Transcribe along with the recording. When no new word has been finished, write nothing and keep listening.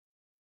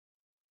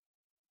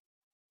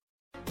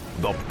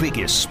The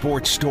biggest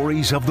sports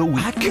stories of the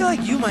week. I feel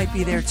like you might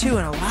be there too,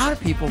 and a lot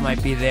of people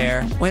might be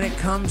there when it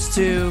comes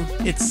to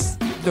it's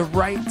the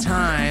right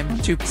time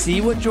to see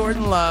what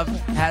Jordan Love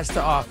has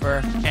to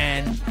offer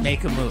and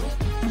make a move.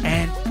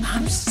 And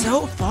I'm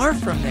so far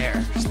from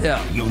there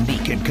still.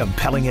 Unique and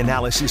compelling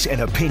analysis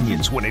and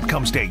opinions when it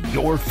comes to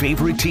your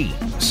favorite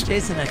teams.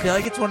 Jason, I feel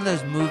like it's one of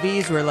those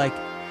movies where like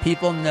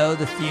people know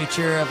the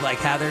future of like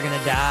how they're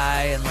gonna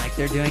die and like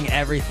they're doing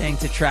everything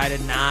to try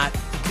to not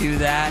do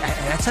that.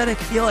 That's how I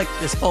feel like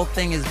this whole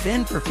thing has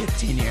been for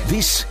 15 years.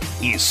 This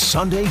is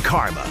Sunday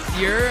Karma.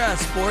 Your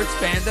sports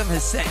fandom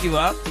has set you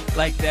up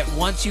like that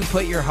once you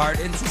put your heart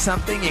into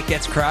something, it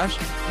gets crushed.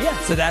 Yeah.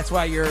 So that's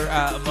why you're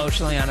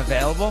emotionally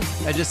unavailable.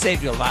 I just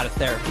saved you a lot of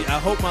therapy. I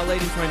hope my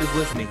lady friend is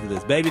listening to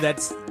this. Baby,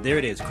 there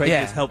it is. Craig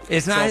just helped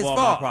it's not solve his all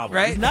fault, my problems.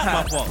 right? It's not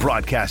my fault.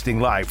 Broadcasting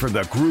live from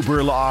the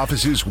Gruber Law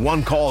Office's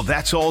One Call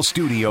That's All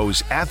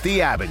studios at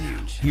the Avenue.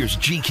 Here's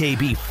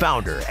GKB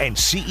founder and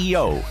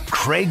CEO,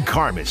 Craig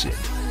Karmazin.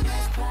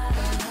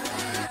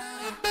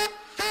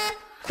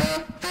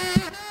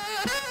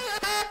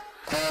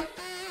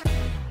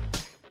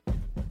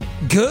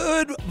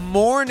 Good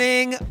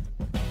morning,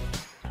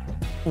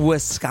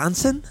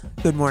 Wisconsin.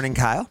 Good morning,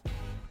 Kyle.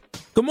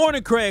 Good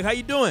morning, Craig. How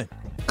you doing?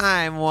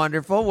 I'm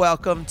wonderful.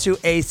 Welcome to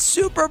a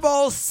Super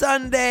Bowl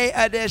Sunday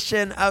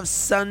edition of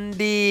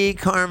Sunday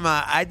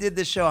Karma. I did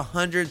this show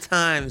 100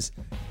 times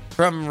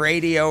from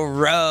Radio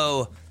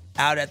Row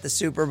out at the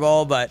Super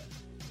Bowl, but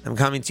I'm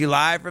coming to you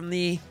live from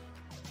the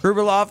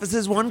Gruber Law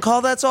Office's One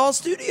Call That's All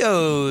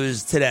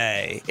studios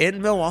today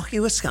in Milwaukee,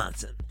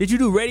 Wisconsin. Did you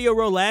do Radio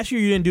Row last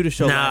year? You didn't do the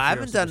show No, last I year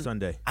haven't on Super done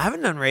Sunday. I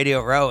haven't done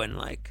Radio Row in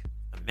like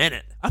a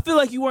minute. I feel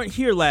like you weren't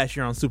here last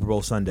year on Super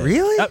Bowl Sunday.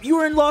 Really? You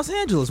were in Los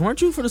Angeles,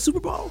 weren't you, for the Super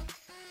Bowl?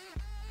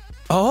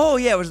 Oh,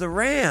 yeah, it was the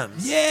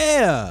Rams.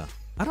 Yeah.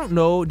 I don't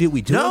know. Did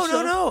we do a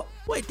show? No.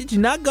 Wait, did you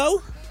not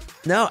go?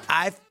 No,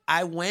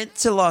 I went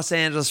to Los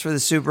Angeles for the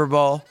Super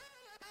Bowl,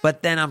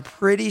 but then I'm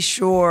pretty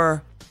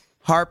sure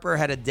Harper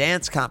had a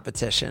dance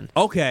competition.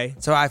 Okay.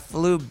 So I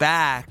flew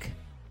back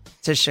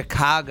to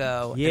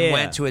Chicago and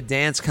went to a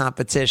dance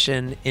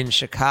competition in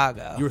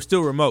Chicago. You were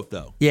still remote,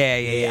 though.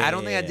 Yeah. I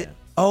don't think I did.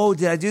 Oh,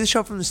 did I do the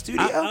show from the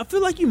studio? I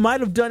feel like you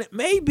might have done it.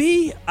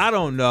 Maybe. I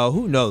don't know.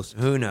 Who knows?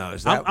 Who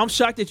knows? I'm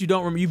shocked that you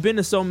don't remember. You've been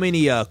to so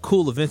many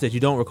cool events that you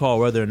don't recall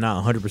whether or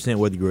not 100%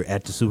 whether you were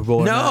at the Super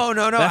Bowl or not.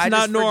 No. That's I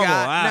not just normal.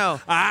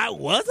 forgot.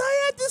 Was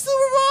I at the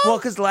Super Bowl? Well,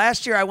 because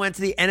last year I went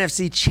to the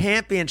NFC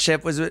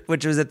Championship,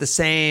 which was at the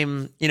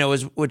same,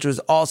 which was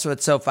also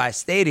at SoFi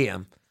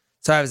Stadium.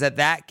 So I was at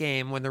that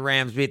game when the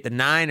Rams beat the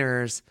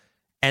Niners,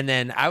 and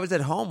then I was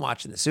at home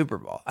watching the Super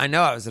Bowl. I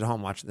know I was at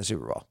home watching the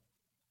Super Bowl.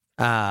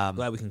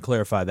 Glad we can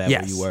clarify that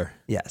where you were.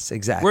 Yes,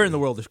 exactly. Where in the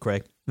world is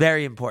Craig?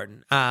 Very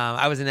important.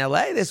 I was in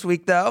LA this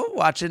week, though,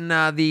 watching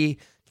the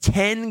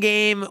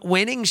 10-game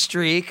winning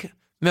streak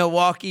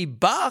Milwaukee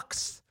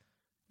Bucks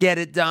get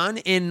it done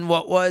in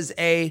what was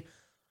a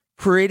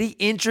pretty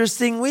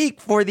interesting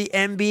week for the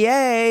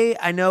NBA.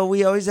 I know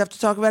we always have to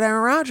talk about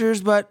Aaron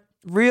Rodgers, but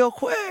real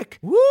quick,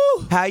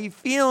 how you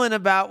feeling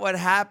about what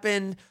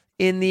happened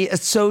in the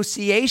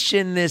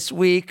association this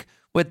week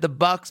with the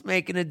Bucks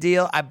making a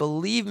deal? I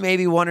believe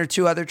maybe one or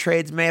two other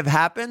trades may have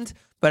happened,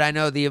 but I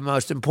know the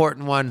most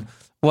important one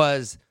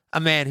was a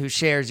man who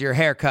shares your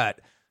haircut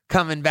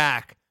coming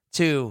back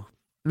to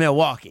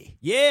Milwaukee.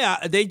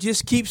 Yeah, they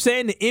just keep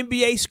saying the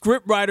NBA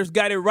script writers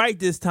got it right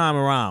this time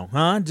around,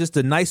 huh? Just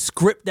a nice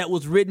script that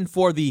was written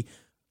for the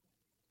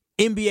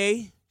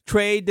NBA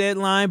trade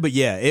deadline. But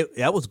yeah,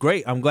 that was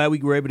great. I'm glad we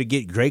were able to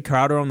get Jay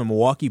Crowder on the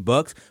Milwaukee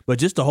Bucks. But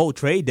just the whole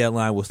trade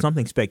deadline was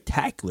something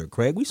spectacular,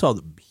 Craig. We saw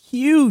the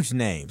huge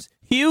names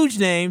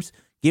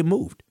get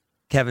moved.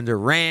 Kevin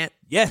Durant,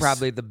 yes,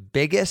 probably the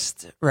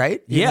biggest,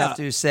 right? You have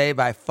to say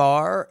by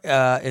far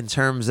in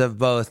terms of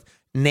both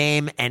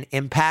name and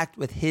impact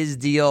with his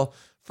deal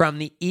from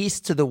the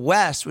East to the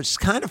West, which is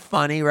kind of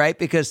funny, right?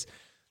 Because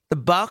the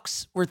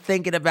Bucks were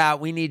thinking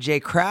about, we need Jay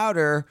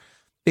Crowder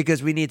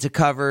because we need to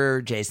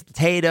cover Jason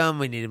Tatum.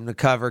 We need him to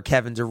cover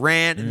Kevin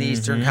Durant in the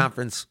Eastern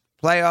Conference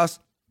playoffs.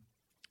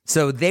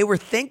 So they were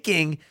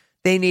thinking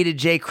they needed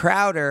Jay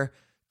Crowder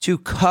to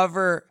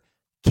cover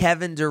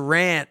Kevin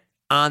Durant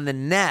on the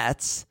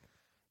Nets.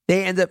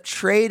 They end up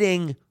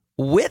trading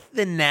with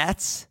the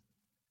Nets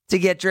to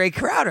get Jay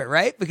Crowder,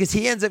 right? Because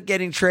he ends up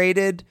getting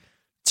traded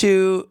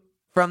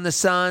from the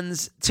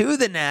Suns to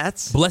the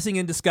Nets. Blessing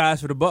in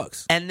disguise for the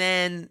Bucks. And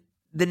then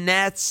the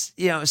Nets,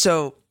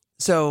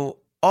 so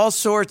all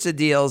sorts of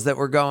deals that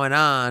were going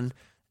on,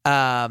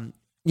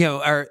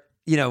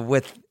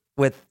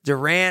 with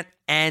Durant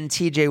and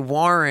TJ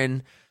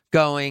Warren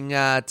going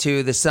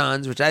to the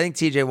Suns, which I think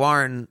TJ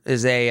Warren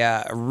is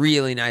a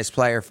really nice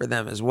player for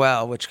them as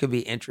well, which could be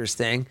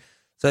interesting.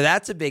 So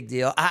that's a big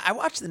deal. I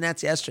watched the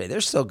Nets yesterday.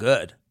 They're still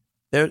good.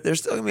 They're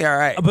still gonna be all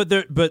right.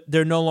 But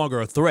they're no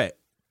longer a threat.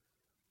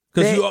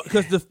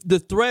 Because the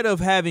threat of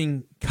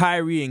having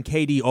Kyrie and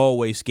KD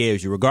always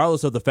scares you,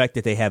 regardless of the fact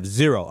that they have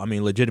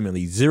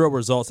legitimately zero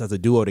results as a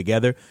duo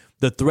together.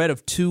 The threat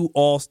of two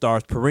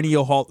all-stars,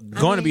 perennial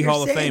going to be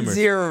Hall of Famers.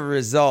 Zero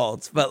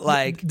results, but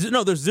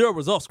no, there's zero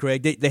results,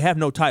 Craig. They have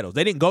no titles.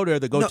 They didn't go there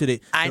to go to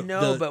the. I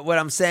know, but what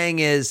I'm saying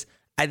is,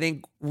 I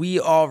think we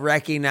all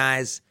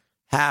recognize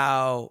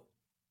how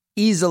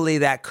easily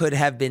that could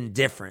have been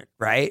different,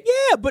 right?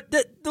 Yeah, but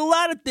a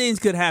lot of things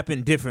could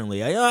happen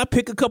differently. I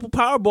pick a couple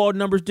Powerball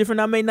numbers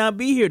different. I may not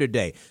be here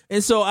today.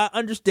 And so I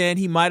understand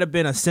he might have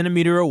been a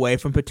centimeter away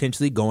from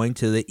potentially going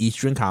to the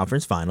Eastern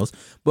Conference Finals.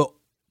 But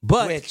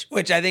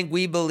which I think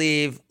we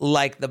believe,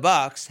 like the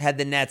Bucks, had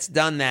the Nets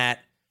done that,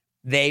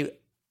 they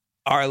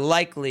are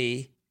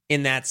likely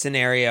in that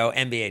scenario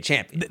NBA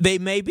champion. They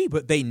may be,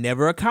 but they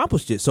never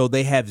accomplished it. So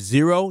they have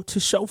zero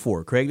to show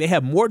for it, Craig. They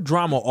have more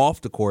drama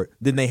off the court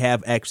than they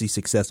have actually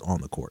success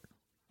on the court.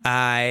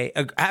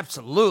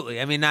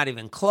 Absolutely. I mean, not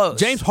even close.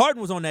 James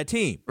Harden was on that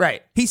team.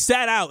 Right. He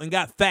sat out and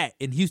got fat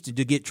in Houston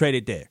to get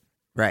traded there.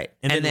 Right.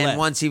 And then left.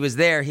 Once he was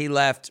there, he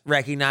left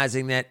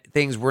recognizing that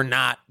things were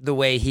not the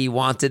way he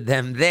wanted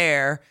them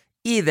there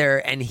either.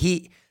 And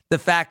the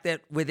fact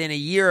that within a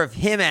year of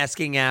him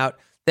asking out,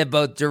 that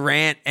both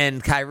Durant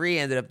and Kyrie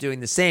ended up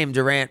doing the same.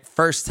 Durant,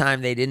 first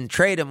time they didn't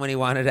trade him when he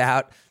wanted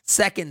out.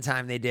 Second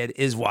time they did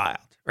is wild,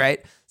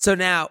 right? So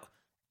now,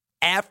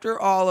 after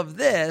all of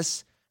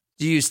this,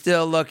 do you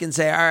still look and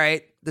say, all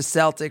right, the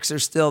Celtics are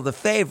still the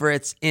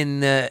favorites in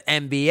the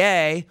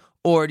NBA?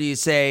 Or do you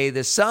say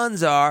the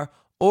Suns are?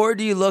 Or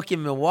do you look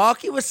in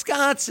Milwaukee,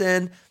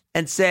 Wisconsin,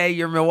 and say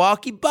your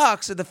Milwaukee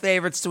Bucks are the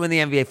favorites to win the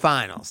NBA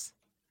Finals?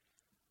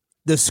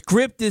 The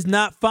script is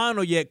not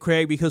final yet,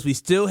 Craig, because we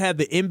still have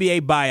the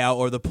NBA buyout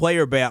or the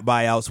player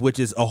buyouts, which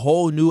is a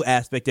whole new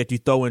aspect that you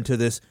throw into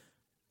this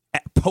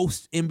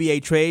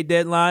post-NBA trade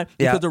deadline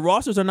because the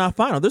rosters are not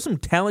final. There's some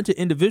talented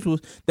individuals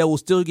that will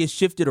still get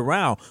shifted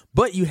around.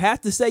 But you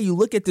have to say, you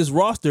look at this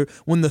roster,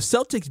 when the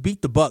Celtics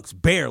beat the Bucks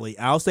barely,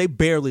 I'll say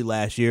barely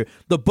last year,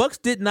 the Bucks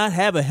did not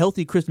have a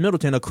healthy Chris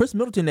Middleton, a Chris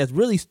Middleton that's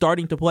really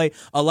starting to play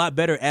a lot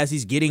better as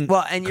he's getting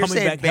and you're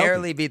saying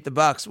barely beat the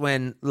Bucks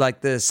when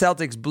the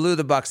Celtics blew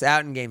the Bucks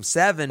out in Game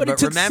 7.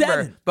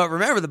 But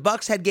remember, the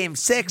Bucks had Game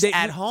 6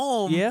 at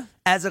home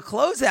as a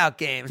closeout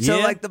game.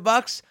 So the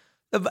Bucks,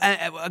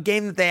 a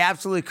game that they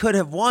absolutely could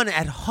have won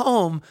at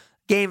home,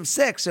 Game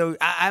 6. So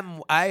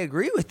I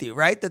agree with you,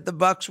 right? That the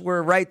Bucks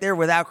were right there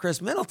without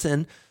Chris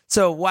Middleton.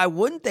 So why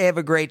wouldn't they have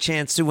a great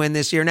chance to win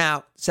this year?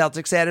 Now,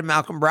 Celtics added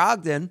Malcolm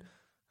Brogdon,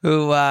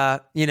 who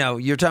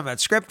you're talking about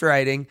script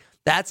writing.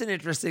 That's an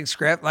interesting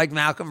script, like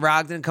Malcolm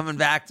Brogdon coming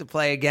back to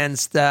play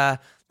against the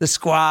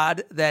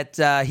squad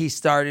that he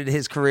started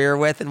his career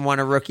with and won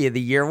a Rookie of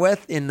the Year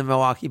with in the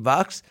Milwaukee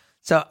Bucks.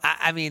 So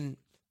I mean,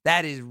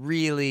 that is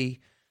really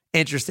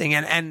interesting.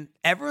 And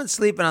everyone's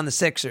sleeping on the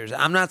Sixers.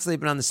 I'm not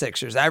sleeping on the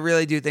Sixers. I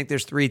really do think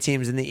there's 3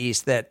 teams in the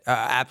East that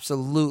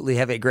absolutely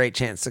have a great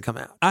chance to come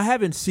out. I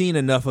haven't seen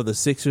enough of the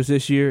Sixers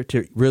this year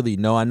to really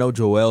know. I know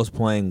Joel's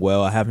playing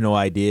well. I have no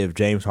idea if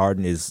James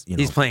Harden is,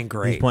 he's playing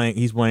great.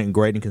 He's playing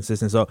great and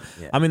consistent. So,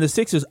 I mean, the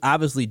Sixers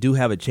obviously do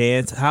have a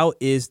chance. How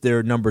is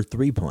their number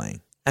 3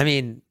 playing? I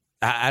mean,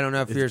 I don't know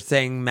if you're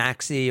saying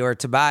Maxey or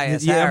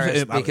Tobias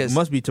Harris. Because it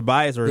must be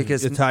Tobias or is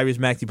Tyrese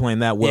Maxey playing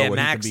that well?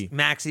 Yeah,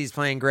 Maxey's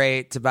playing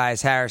great.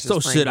 Tobias Harris is playing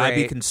great. So should I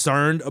be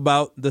concerned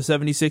about the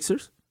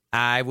 76ers?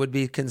 I would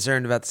be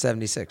concerned about the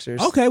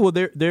 76ers. Okay, well,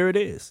 there it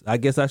is. I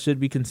guess I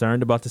should be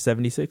concerned about the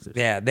 76ers.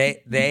 Yeah,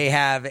 they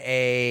have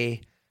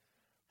they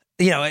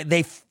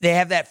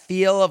have that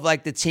feel of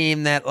like the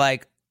team that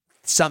like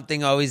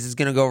something always is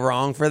going to go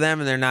wrong for them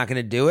and they're not going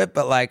to do it.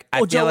 But like, I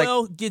feel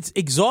Joel gets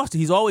exhausted.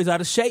 He's always out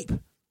of shape.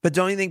 But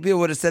don't you think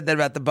people would have said that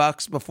about the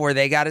Bucks before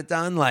they got it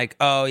done? Like,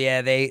 oh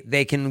yeah,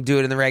 they can do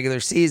it in the regular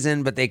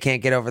season, but they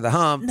can't get over the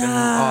hump and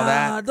all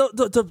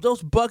that.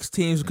 Those Bucks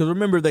teams, because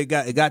remember it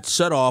got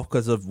shut off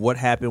because of what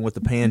happened with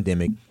the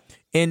pandemic,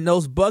 and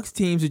those Bucks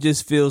teams, it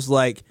just feels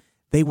like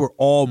they were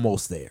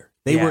almost there.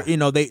 They were,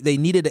 they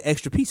needed an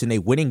extra piece, and they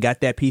went and got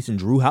that piece in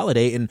Drew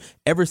Holiday. And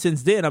ever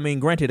since then, I mean,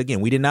 granted,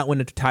 again, we did not win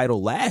the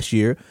title last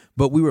year,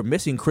 but we were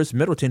missing Chris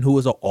Middleton, who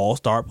was an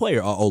all-star player,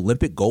 an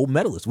Olympic gold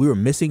medalist. We were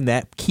missing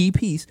that key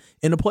piece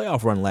in the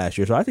playoff run last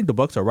year. So I think the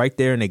Bucks are right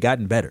there, and they've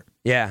gotten better.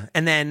 Yeah,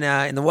 and then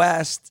in the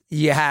West,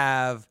 you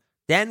have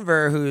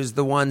Denver, who's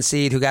the 1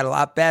 seed, who got a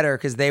lot better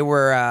because they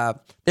were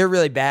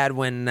really bad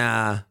when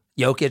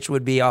Jokic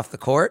would be off the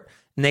court,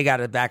 and they got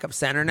a backup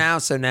center now.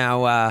 So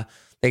now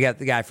they got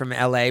the guy from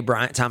L.A.,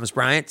 Thomas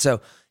Bryant.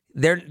 So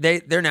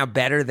they're now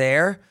better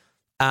there.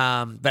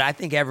 But I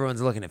think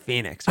everyone's looking at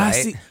Phoenix,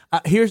 right?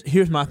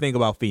 Here's my thing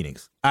about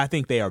Phoenix. I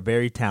think they are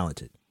very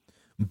talented.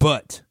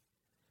 But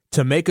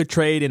to make a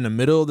trade in the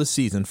middle of the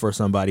season for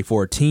somebody,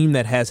 for a team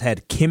that has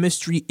had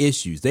chemistry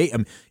issues,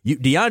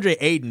 DeAndre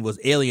Ayton was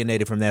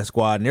alienated from that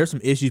squad, and there's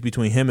some issues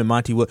between him and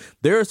Monty Wood.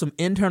 There are some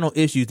internal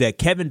issues that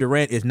Kevin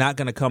Durant is not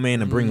going to come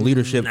in and bring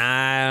leadership.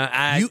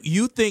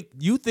 You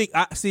think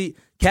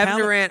Kevin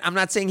Durant, I'm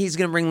not saying he's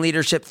going to bring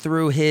leadership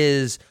through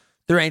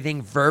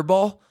anything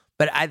verbal,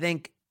 but I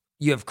think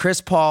You have Chris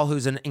Paul,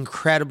 who's an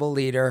incredible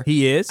leader.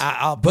 He is.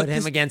 I'll put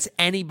him against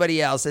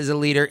anybody else as a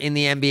leader in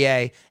the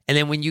NBA. And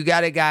then when you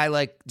got a guy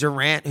like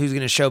Durant, who's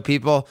going to show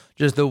people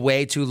just the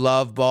way to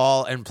love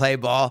ball and play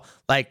ball,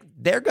 like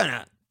they're going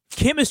to.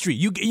 Chemistry.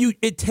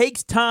 It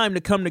takes time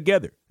to come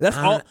together. That's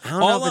all. I don't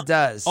know if it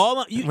does.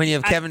 When you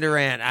have Kevin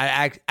Durant,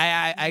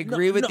 I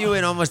agree with you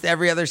in almost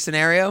every other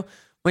scenario.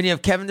 When you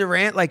have Kevin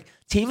Durant, like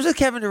teams with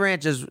Kevin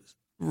Durant just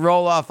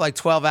roll off like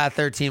 12 out of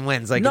 13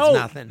 wins like it's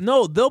nothing.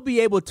 No, they'll be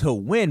able to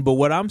win, but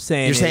what I'm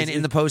saying You're saying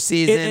in the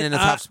postseason in a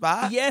tough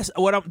spot? Yes,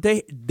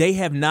 they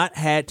have not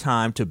had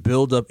time to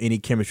build up any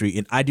chemistry,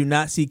 and I do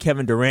not see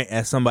Kevin Durant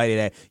as somebody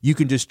that you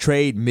can just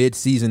trade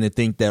mid-season and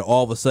think that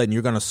all of a sudden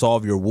you're going to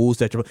solve your woes.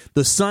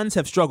 The Suns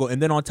have struggled,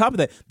 and then on top of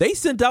that, they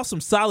sent out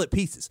some solid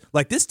pieces.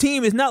 Like this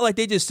team is not like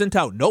they just sent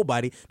out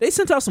nobody. They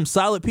sent out some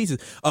solid pieces.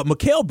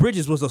 Mikal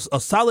Bridges was a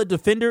solid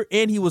defender,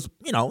 and he was,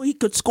 he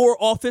could score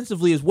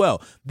offensively as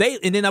well.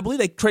 And then I believe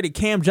they traded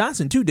Cam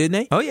Johnson too, didn't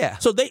they? Oh, yeah.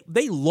 So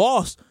they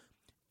lost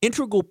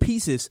integral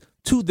pieces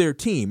to their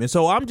team. And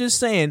so I'm just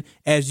saying,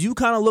 as you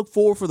kind of look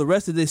forward for the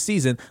rest of this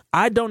season,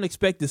 I don't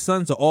expect the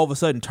Suns to all of a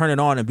sudden turn it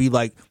on and be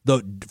like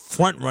the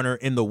front runner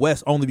in the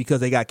West only because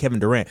they got Kevin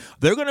Durant.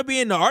 They're going to be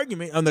in the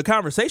argument, on the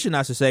conversation,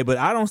 I should say, but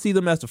I don't see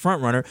them as the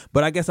front runner.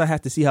 But I guess I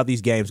have to see how these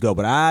games go.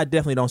 But I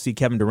definitely don't see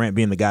Kevin Durant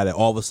being the guy that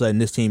all of a sudden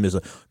this team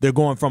they're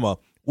going from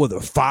they're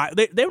 5.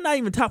 They're not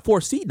even top 4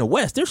 seed in the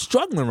West. They're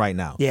struggling right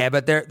now. Yeah,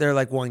 but they're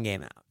like one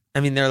game out. I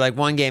mean, they're like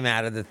one game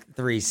out of the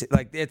 3 seed.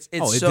 Like it's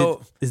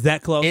is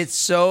that close? It's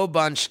so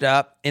bunched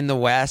up in the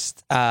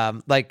West.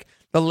 Like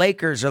the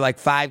Lakers are like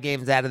 5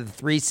 games out of the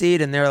 3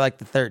 seed, and they're like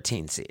the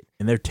 13 seed,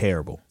 and they're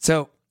terrible.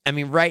 So I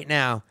mean, right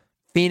now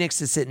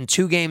Phoenix is sitting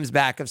 2 games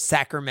back of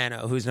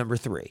Sacramento, who's number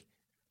 3.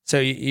 So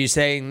you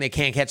saying they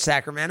can't catch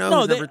Sacramento?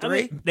 No, number 3.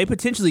 I mean, they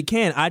potentially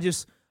can.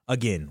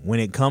 Again, when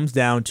it comes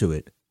down to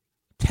it,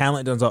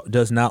 talent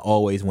does not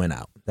always win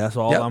out. That's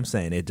all I'm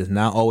saying. It does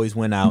not always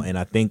win out. And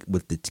I think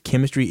with the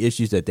chemistry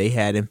issues that they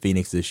had in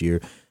Phoenix this year,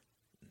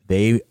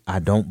 I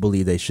don't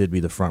believe they should be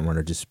the front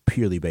runner just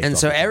purely based on. And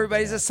so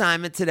everybody's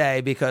assignment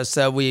today, because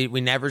we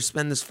never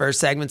spend this first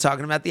segment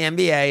talking about the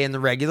NBA in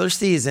the regular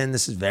season.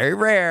 This is very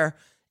rare.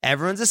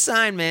 Everyone's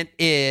assignment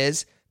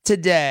is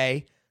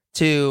today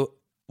to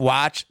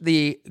watch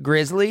the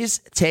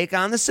Grizzlies take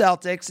on the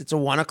Celtics. It's a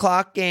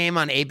 1:00 game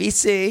on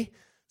ABC.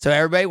 So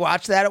everybody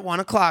watch that at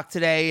 1:00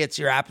 today. It's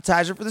your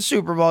appetizer for the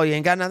Super Bowl. You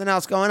ain't got nothing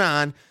else going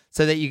on,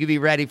 so that you can be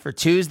ready for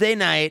Tuesday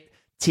night,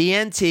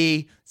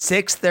 TNT,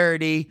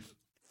 6:30,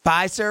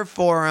 Fiserv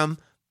Forum,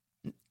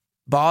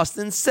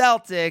 Boston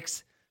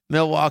Celtics,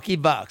 Milwaukee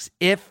Bucks.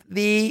 If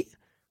the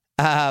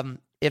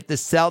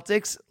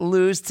Celtics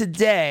lose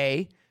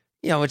today,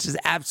 which is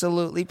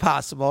absolutely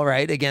possible,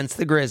 right, against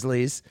the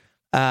Grizzlies,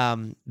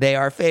 they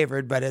are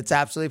favored, but it's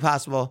absolutely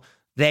possible.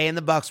 They and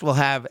the Bucks will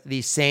have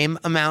the same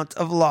amount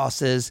of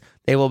losses.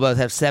 They will both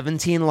have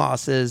 17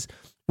 losses,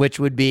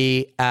 which would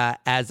be,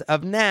 as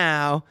of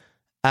now,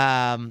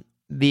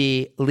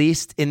 the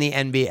least in the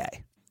NBA.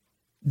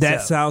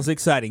 That sounds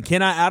exciting.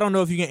 I don't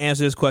know if you can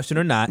answer this question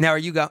or not. Now, are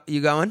you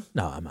going?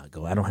 No, I'm not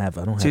going. I don't have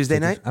Tuesday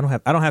tickets.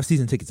 night? I don't have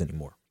season tickets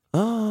anymore.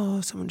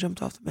 Oh, someone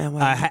jumped off the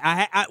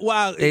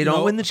bandwagon. They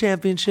don't win the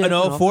championship. I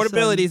know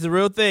affordability is a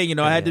real thing.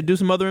 I had to do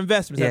some other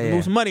investments. I had to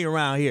move some money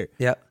around here.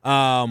 Yep.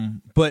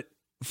 But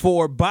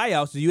for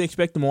buyouts, do you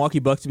expect the Milwaukee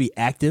Bucks to be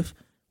active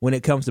when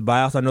it comes to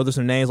buyouts? I know there's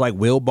some names like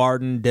Will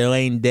Barton,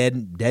 Delane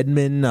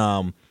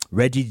Dedman,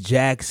 Reggie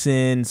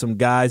Jackson, some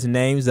guys'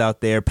 names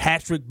out there.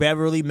 Patrick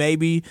Beverly,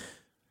 maybe.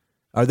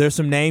 Are there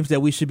some names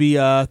that we should be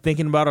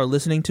thinking about or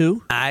listening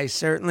to? I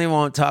certainly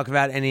won't talk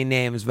about any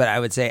names, but I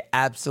would say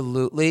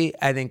absolutely.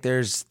 I think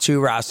there's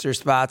 2 roster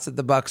spots that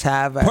the Bucks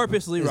have.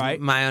 Purposely, right?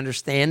 My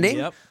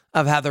understanding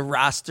of how the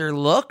roster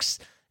looks.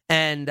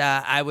 And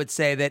I would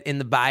say that in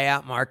the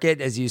buyout market,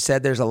 as you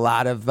said, there's a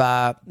lot of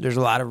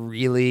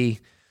really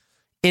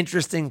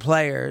interesting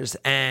players,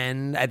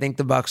 and I think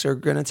the Bucks are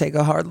going to take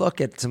a hard look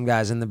at some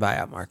guys in the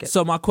buyout market.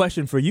 So my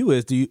question for you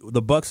is: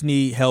 the Bucks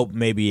need help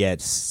maybe in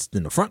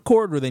the front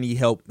court, or they need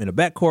help in the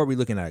back court? We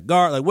looking at a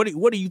guard. Like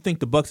what do you think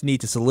the Bucks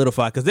need to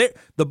solidify? Because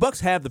the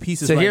Bucks have the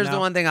pieces. So right here's now. The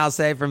one thing I'll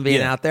say from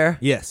being out there.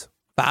 Yes,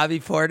 Bobby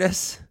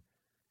Portis.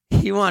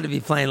 He wanted to be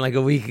playing like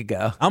a week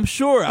ago. I'm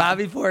sure.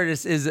 Bobby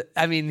Portis is,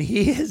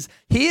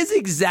 he is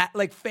exact.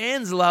 Like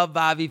fans love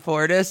Bobby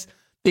Portis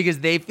because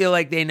they feel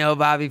like they know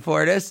Bobby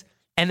Portis,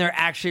 and they're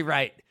actually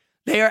right.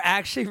 They are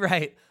actually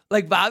right.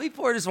 Like Bobby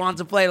Portis wants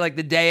to play like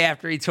the day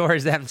after he tore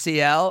his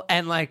MCL.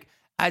 And like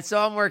I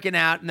saw him working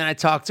out and then I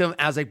talked to him.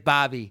 I was like,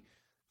 Bobby,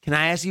 can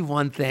I ask you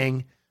one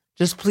thing?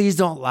 Just please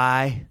don't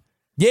lie.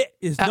 Yeah,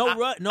 it's no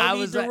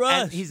need to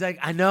rush. And he's like,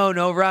 I know,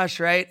 no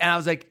rush, right? And I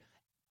was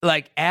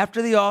like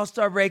after the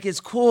All-Star break, it's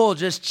cool.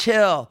 Just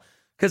chill.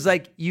 Because,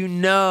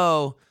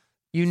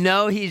 You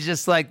know he's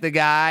just like the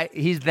guy.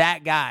 He's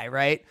that guy,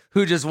 right?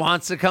 Who just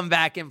wants to come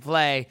back and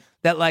play.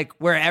 That like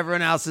where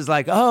everyone else is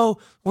like, oh,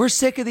 we're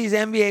sick of these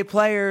NBA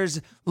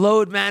players,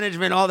 load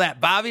management, all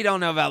that. Bobby don't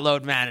know about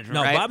load management,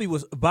 no, right?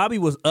 Bobby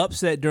was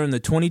upset during the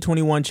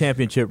 2021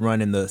 championship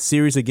run in the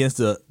series against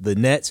the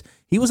Nets.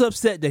 He was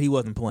upset that he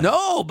wasn't playing.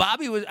 No,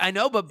 Bobby was. I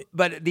know, but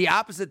the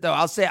opposite though.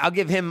 I'll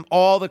give him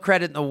all the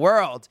credit in the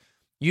world.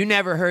 You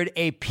never heard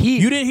a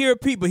peep. You didn't hear a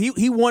peep, but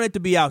he wanted to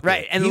be out there.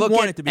 Right, and he look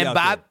wanted at to be and out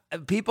Bob. there.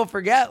 People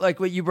forget like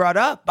what you brought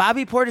up.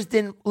 Bobby Portis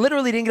didn't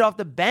get off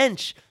the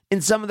bench in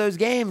some of those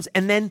games,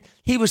 and then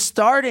he was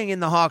starting in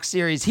the Hawks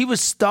series. He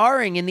was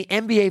starring in the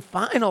NBA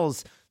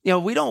Finals. You know,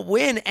 we don't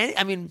win any.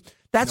 I mean,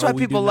 that's why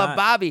people love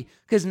Bobby,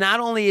 because not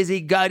only is he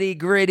gutty,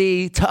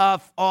 gritty,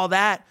 tough, all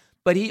that,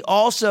 but he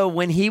also,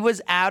 when he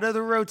was out of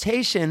the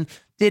rotation,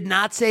 did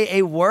not say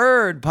a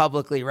word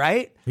publicly.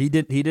 Right? He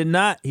did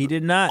not.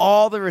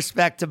 All the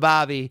respect to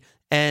Bobby.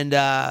 And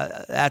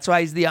that's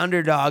why he's the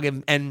underdog.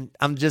 And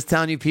I'm just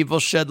telling you,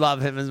 people should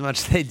love him as much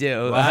as they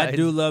do. Well, I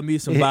do love me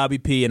some Bobby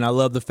P, and I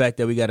love the fact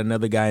that we got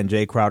another guy in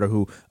Jay Crowder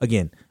who,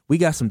 again, we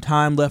got some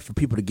time left for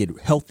people to get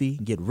healthy,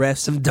 get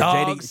rest. Some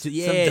dogs.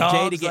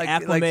 Jay to get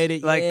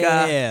acclimated.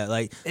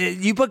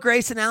 You put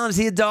Grayson Allen, is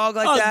he a dog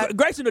like that?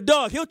 Grayson the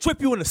dog. He'll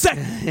trip you in a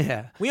second.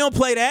 Yeah. We don't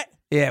play that.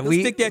 Yeah,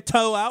 we stick that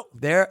toe out.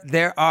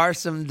 There are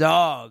some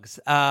dogs.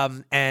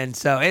 And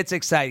so it's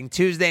exciting.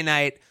 Tuesday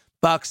night,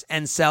 Bucks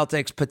and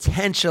Celtics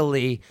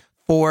potentially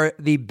for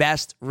the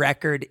best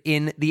record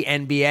in the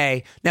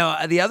NBA.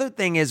 Now, the other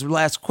thing is,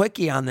 last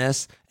quickie on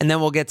this, and then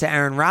we'll get to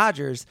Aaron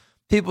Rodgers.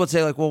 People would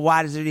say, like, well,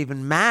 why does it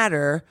even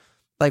matter?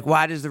 Like,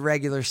 why does the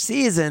regular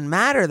season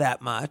matter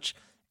that much?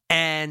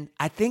 And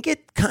I think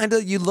it kind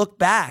of, you look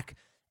back,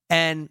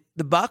 and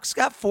the Bucks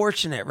got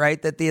fortunate, right,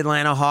 that the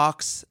Atlanta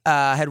Hawks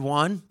had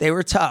won. They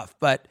were tough,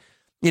 but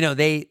you know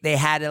they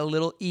had a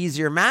little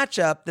easier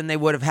matchup than they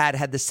would have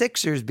had the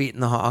Sixers beaten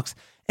the Hawks.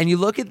 And you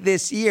look at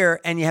this year,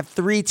 and you have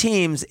three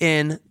teams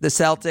in the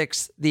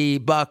Celtics, the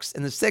Bucks,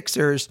 and the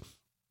Sixers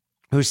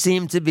who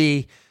seem to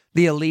be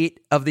the elite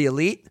of the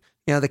elite.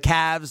 You know, the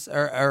Cavs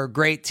are a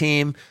great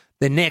team.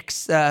 The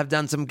Knicks have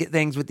done some good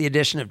things with the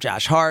addition of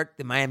Josh Hart.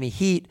 The Miami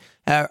Heat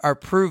are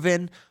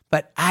proven.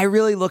 But I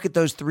really look at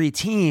those three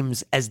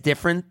teams as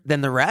different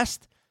than the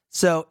rest.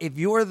 So if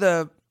you're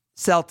the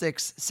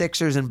Celtics,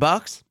 Sixers, and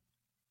Bucks,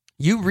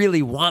 you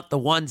really want the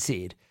one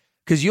seed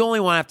because you only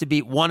want to have to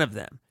beat one of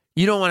them.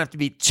 You don't want to have to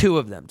beat two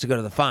of them to go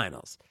to the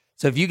finals.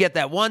 So if you get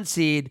that one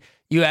seed,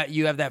 you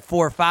have that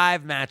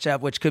 4-5 matchup,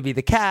 which could be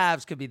the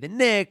Cavs, could be the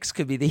Knicks,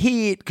 could be the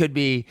Heat, could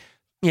be,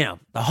 you know,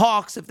 the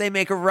Hawks if they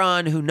make a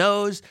run. Who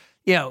knows?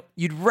 You know,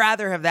 you'd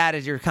rather have that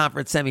as your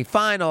conference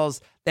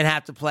semifinals than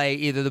have to play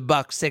either the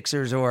Bucks,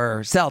 Sixers, or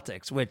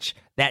Celtics, which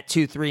that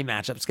 2-3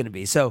 matchup is going to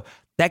be. So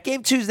that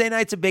game Tuesday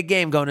night's a big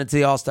game going into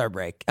the All-Star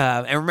break.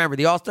 And remember,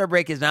 the All-Star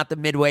break is not the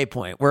midway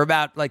point. We're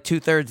about like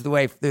 2/3 of the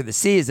way through the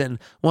season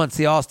once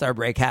the All-Star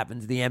break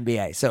happens, the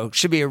NBA. So it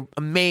should be an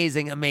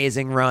amazing,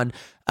 amazing run,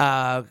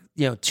 to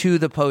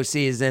the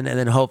postseason, and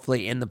then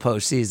hopefully in the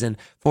postseason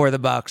for the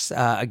Bucks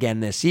again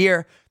this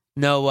year.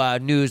 No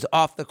news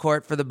off the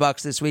court for the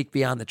Bucks this week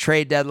beyond the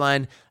trade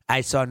deadline.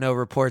 I saw no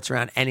reports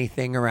around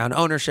anything around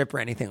ownership or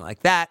anything like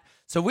that.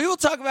 So we will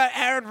talk about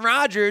Aaron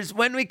Rodgers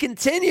when we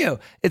continue.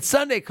 It's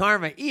Sunday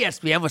Karma,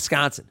 ESPN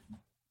Wisconsin.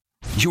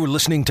 You're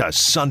listening to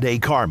Sunday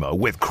Karma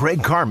with Craig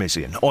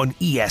Karmazin on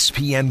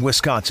ESPN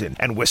Wisconsin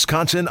and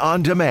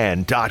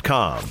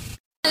WisconsinOnDemand.com.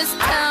 This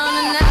town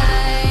tonight.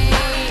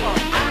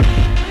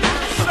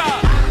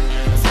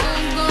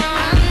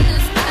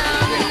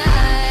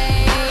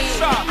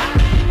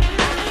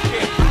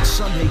 It's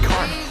Sunday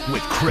Karma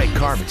with Craig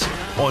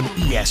Karmazin on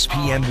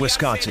ESPN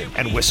Wisconsin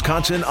and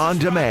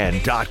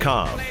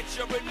WisconsinOnDemand.com.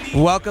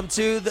 Welcome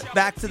to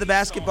back to the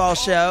basketball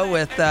show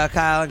with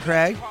Kyle and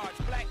Craig.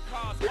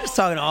 We're just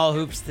talking all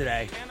hoops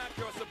today.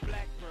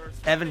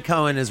 Evan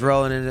Cohen is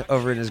rolling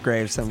over in his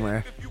grave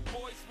somewhere.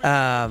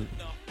 By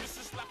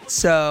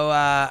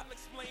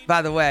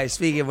the way,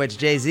 speaking of which,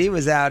 Jay-Z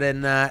was out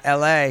in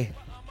L.A.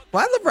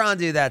 Why'd LeBron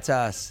do that to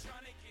us?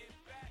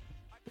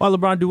 Why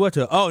LeBron do what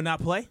to? Oh,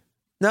 not play?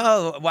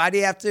 No, why do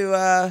you have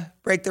to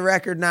break the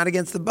record not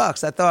against the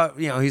Bucks? I thought,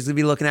 he's going to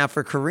be looking out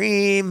for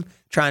Kareem,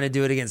 trying to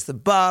do it against the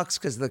Bucks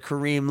because of the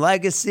Kareem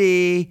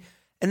legacy.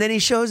 And then he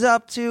shows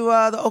up to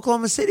the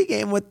Oklahoma City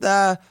game with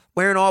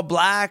wearing all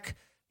black.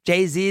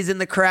 Jay-Z's in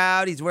the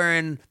crowd. He's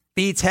wearing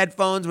Beats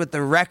headphones with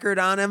the record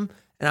on him.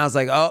 And I was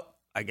like, oh,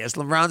 I guess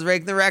LeBron's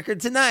breaking the record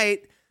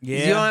tonight.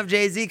 Yeah. You don't have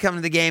Jay-Z coming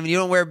to the game, and you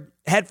don't wear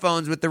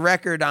headphones with the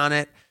record on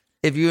it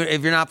if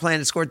you're not planning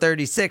to score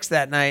 36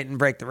 that night and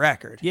break the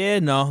record. Yeah,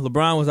 no.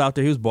 LeBron was out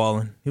there. He was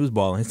balling. His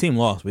team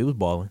lost, but he was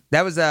balling.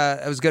 That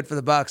was good for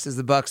the Bucks, as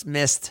the Bucks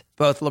missed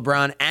both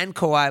LeBron and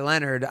Kawhi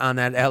Leonard on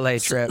that LA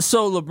trip.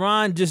 So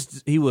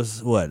LeBron he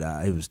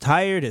was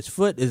tired. His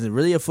foot, is it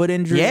really a foot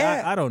injury?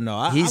 Yeah. I don't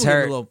know. He's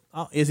hurt.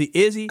 Is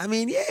he? I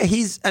mean, yeah,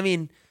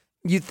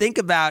 you think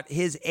about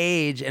his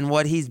age and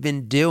what he's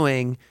been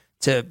doing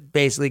to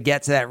basically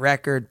get to that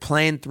record,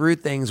 playing through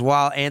things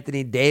while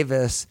Anthony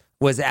Davis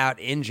was out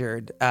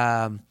injured.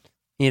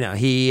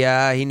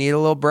 he needed a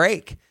little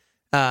break,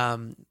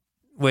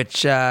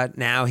 which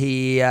now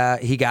he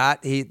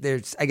got.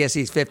 I guess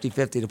he's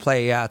 50-50 to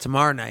play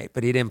tomorrow night,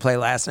 but he didn't play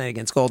last night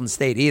against Golden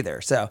State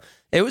either. So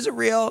it's a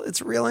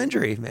real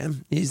injury,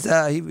 man. He's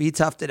he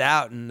toughed it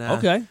out and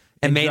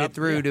made it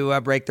through to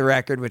break the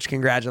record. Which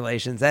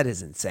congratulations, that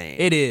is insane.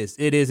 It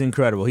is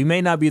incredible. He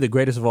may not be the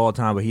greatest of all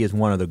time, but he is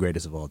one of the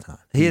greatest of all time.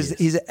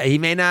 He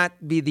may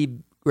not be the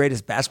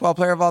greatest basketball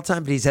player of all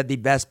time, but he's had the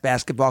best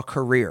basketball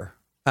career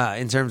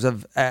in terms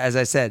of, as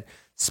I said,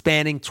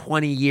 spanning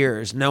 20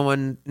 years. No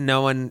one.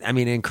 I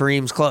mean, and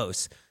Kareem's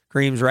close.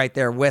 Kareem's right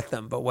there with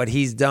them. But what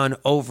he's done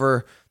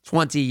over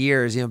 20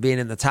 years, being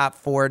in the top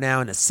 4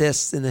 now in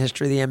assists in the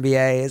history of the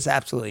NBA is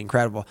absolutely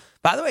incredible.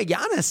 By the way,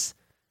 Giannis,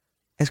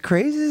 as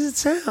crazy as it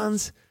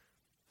sounds,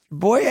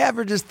 boy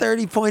averages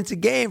 30 points a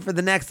game for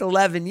the next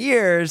 11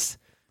 years.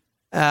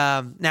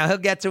 Now he'll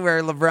get to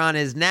where LeBron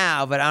is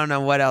now, but I don't know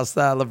what else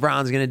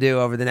LeBron's going to do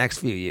over the next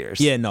few years.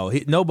 Yeah, no,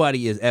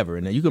 nobody is ever.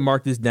 And you can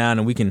mark this down,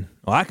 and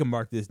I can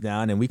mark this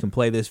down, and we can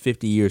play this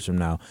 50 years from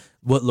now.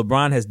 What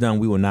LeBron has done,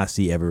 we will not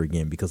see ever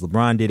again, because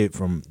LeBron did it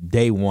from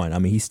day one. I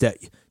mean,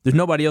 there's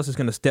nobody else that's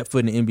going to step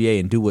foot in the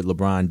NBA and do what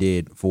LeBron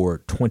did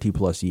for 20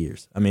 plus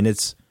years. I mean,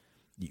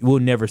 we'll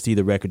never see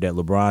the record that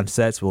LeBron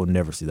sets. We'll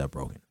never see that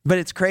broken. But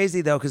it's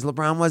crazy though, because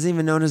LeBron wasn't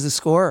even known as a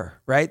scorer,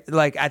 right?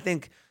 Like, I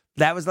think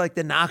that was like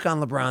the knock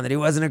on LeBron, that he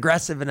wasn't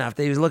aggressive enough,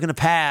 that he was looking to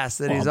pass,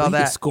 that he's all that.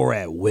 He could score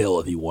at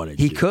will if he wanted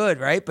to. He could,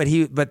 right?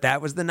 But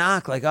that was the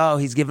knock. Like,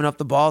 he's giving up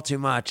the ball too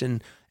much,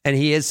 and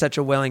he is such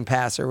a willing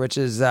passer, which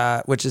is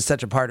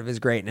such a part of his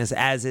greatness,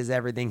 as is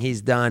everything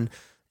he's done,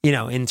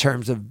 in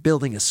terms of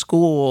building a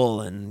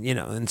school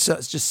and so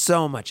it's just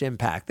so much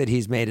impact that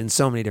he's made in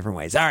so many different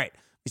ways. All right,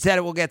 we said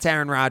it. We'll get to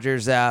Aaron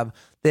Rodgers.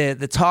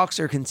 The talks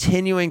are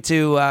continuing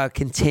to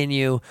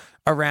continue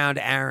around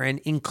Aaron,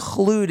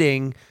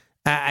 including.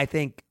 I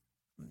think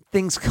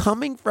things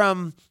coming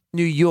from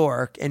New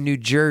York and New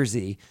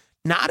Jersey,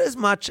 not as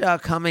much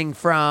coming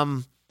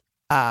from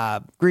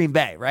Green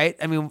Bay, right?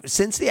 I mean,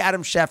 since the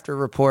Adam Schefter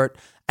report,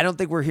 I don't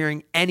think we're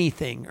hearing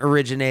anything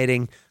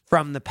originating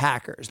from the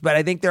Packers. But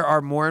I think there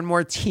are more and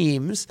more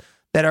teams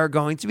that are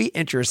going to be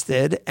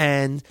interested.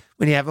 And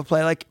when you have a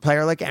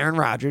player like Aaron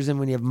Rodgers, and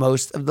when you have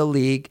most of the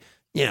league,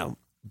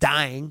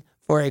 dying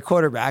for a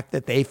quarterback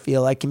that they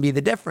feel like can be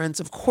the difference,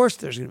 of course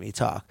there's going to be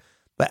talk.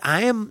 But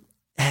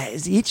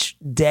as each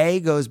day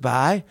goes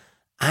by,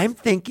 I'm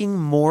thinking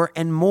more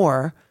and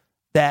more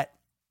that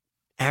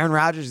Aaron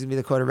Rodgers is going to be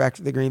the quarterback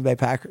for the Green Bay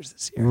Packers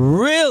this year.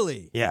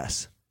 Really?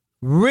 Yes.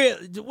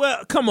 Really?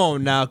 Well, come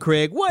on now,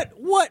 Craig. What?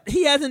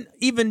 He hasn't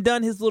even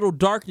done his little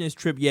darkness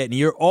trip yet, and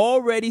you're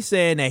already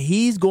saying that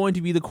he's going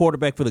to be the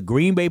quarterback for the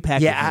Green Bay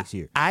Packers next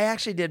year. I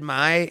actually did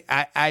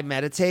I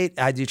meditate.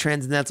 I do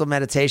transcendental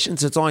meditation,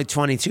 so it's only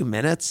 22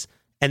 minutes.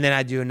 And then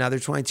I do another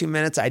 22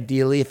 minutes,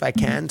 ideally, if I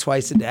can,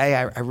 twice a day.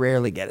 I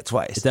rarely get it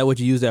twice. Is that what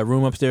you use that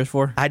room upstairs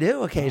for? I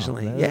do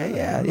occasionally.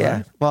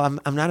 Yeah. Well,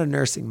 I'm not a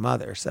nursing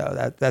mother,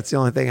 so that's the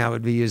only thing I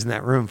would be using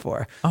that room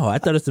for. Oh, I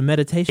thought it's a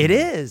meditation. It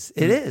is.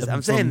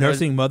 I'm saying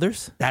nursing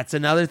mothers? That's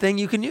another thing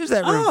you can use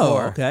that room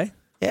for. Oh, okay.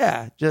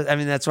 Yeah.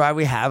 That's why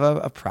we have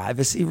a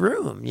privacy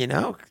room,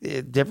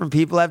 Different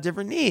people have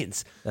different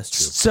needs. That's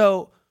true.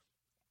 So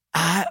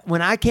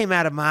when I came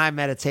out of my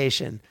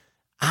meditation,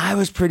 I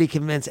was pretty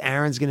convinced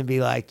Aaron's going to be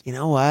like, you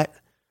know what?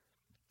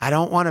 I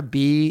don't want to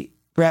be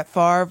Brett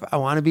Favre. I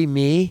want to be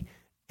me.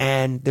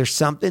 And there's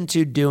something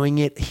to doing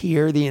it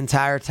here the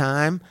entire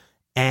time.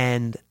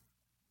 And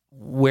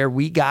where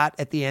we got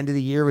at the end of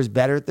the year was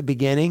better at the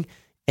beginning.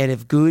 And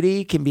if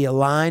Goody can be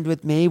aligned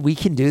with me, we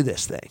can do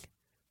this thing.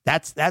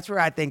 That's where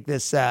I think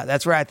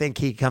that's where I think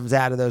he comes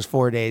out of those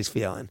 4 days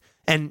feeling.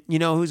 And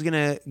who's going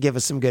to give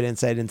us some good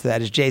insight into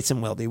that is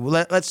Jason Wilde.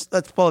 Well, let's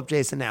pull up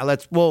Jason now.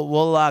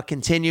 We'll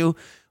continue.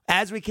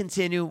 As we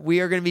continue, we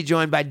are going to be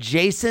joined by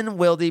Jason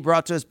Wilde,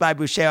 brought to us by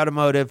Boucher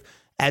Automotive,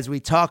 as we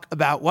talk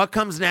about what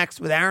comes next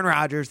with Aaron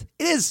Rodgers.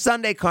 It is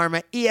Sunday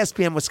Karma,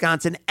 ESPN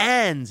Wisconsin,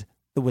 and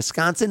the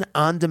Wisconsin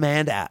On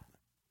Demand app.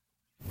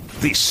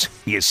 This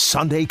is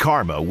Sunday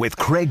Karma with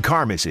Craig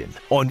Karmazin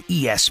on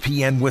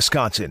ESPN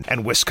Wisconsin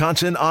and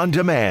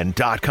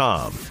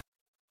WisconsinOnDemand.com.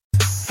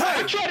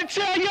 I try to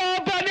tell y'all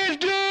about this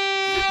dude.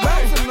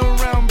 Bouncing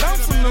around,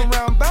 bouncing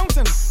around.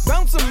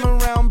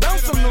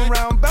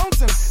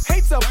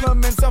 Hate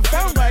supplements are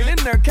found right in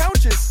their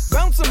couches.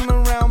 Bouncing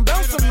around.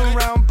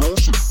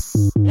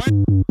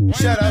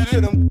 Shout out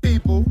to them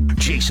people.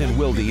 Jason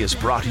Wilde is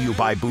brought to you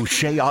by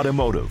Boucher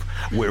Automotive,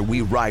 where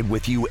we ride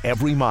with you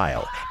every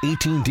mile.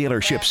 18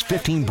 dealerships,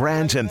 15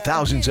 brands, and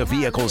thousands of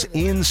vehicles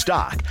in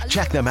stock.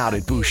 Check them out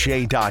at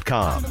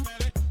Boucher.com.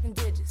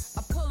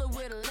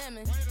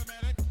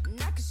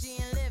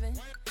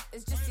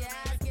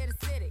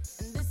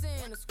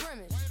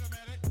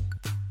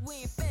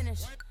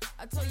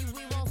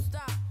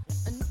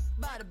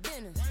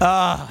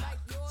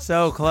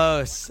 So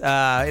close.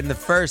 In the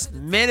first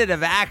minute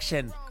of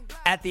action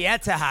at the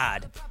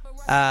Etihad,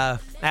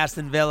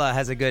 Aston Villa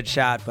has a good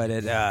shot, but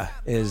it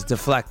is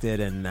deflected,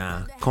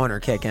 and corner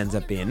kick ends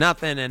up being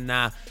nothing.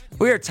 And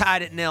we are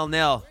tied at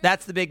 0-0.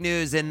 That's the big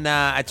news. And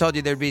I told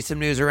you there'd be some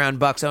news around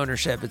Bucks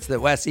ownership. It's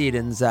that Wes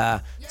Eden's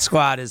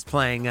squad is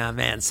playing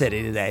Man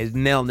City today.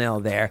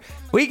 0-0 there.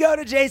 We go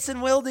to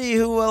Jason Wilde,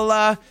 who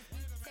will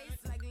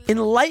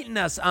enlighten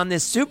us on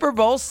this Super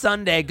Bowl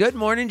Sunday. Good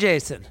morning,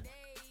 Jason.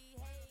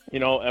 You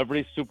know,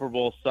 every Super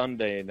Bowl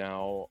Sunday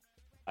now,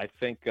 I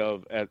think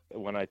of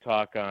when I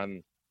talk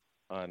on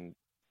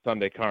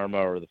Sunday Karma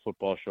or the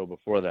football show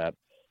before that,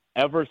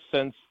 ever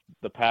since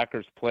the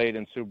Packers played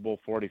in Super Bowl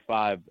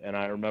 45, and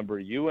I remember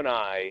you and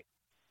I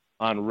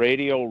on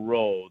Radio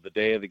Row the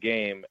day of the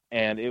game,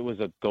 and it was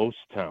a ghost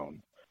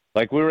town.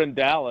 Like, we were in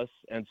Dallas,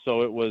 and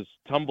so it was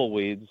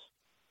tumbleweeds,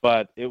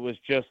 but it was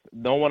just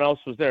no one else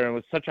was there. And it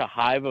was such a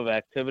hive of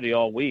activity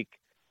all week,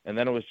 and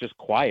then it was just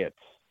quiet.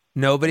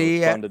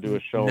 Nobody, fun to do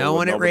a show no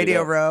one at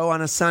Radio there. Row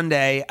on a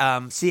Sunday.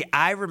 See,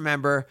 I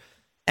remember,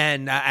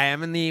 and I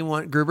am in the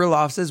Gruber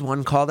Lofts'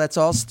 One Call That's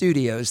All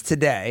studios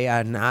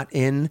today, not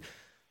in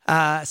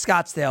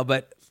Scottsdale.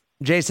 But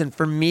Jason,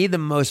 for me, the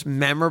most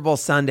memorable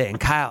Sunday, and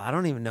Kyle, I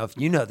don't even know if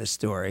you know this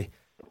story,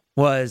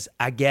 was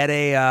I get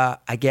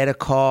a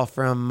call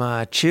from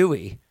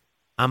Chewy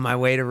on my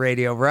way to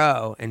Radio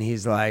Row, and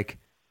he's like,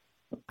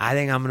 "I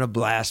think I'm gonna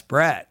blast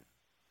Brett,"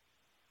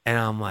 and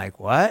I'm like,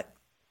 "What?"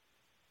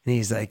 And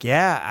he's like,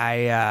 "Yeah,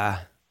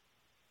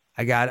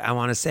 I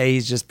want to say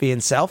he's just being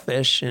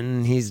selfish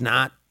and he's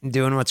not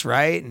doing what's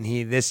right, and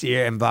he this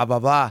year and blah blah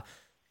blah,"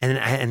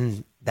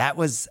 and that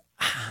was,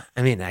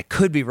 I mean, I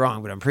could be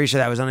wrong, but I'm pretty sure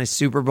that was on a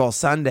Super Bowl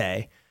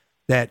Sunday.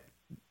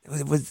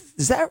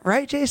 Is that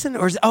right, Jason?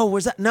 Or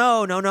was that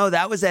no?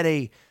 That was at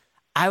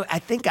I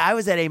think I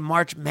was at a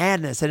March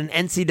Madness at an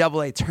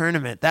NCAA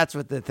tournament. That's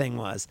what the thing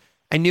was.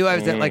 I knew I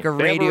was at like a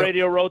They have Radio. a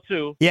Radio Row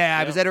too. Yeah,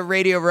 I was at a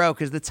Radio Row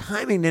because the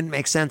timing didn't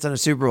make sense on a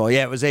Super Bowl.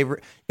 Yeah, it was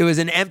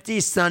an empty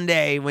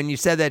Sunday when you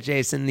said that,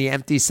 Jason. The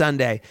empty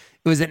Sunday.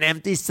 It was an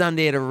empty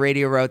Sunday at a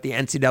Radio Row at the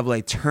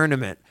NCAA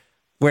tournament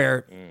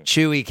where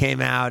Chewy came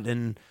out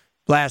and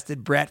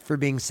blasted Brett for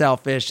being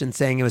selfish and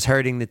saying it was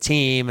hurting the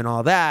team and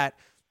all that,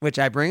 which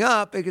I bring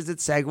up because it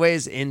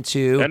segues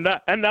into...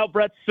 And now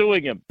Brett's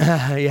suing him.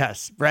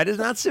 Yes, Brett is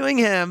not suing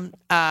him,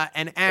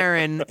 and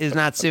Aaron is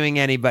not suing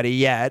anybody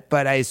yet,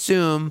 but I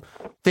assume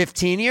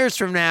 15 years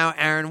from now,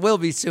 Aaron will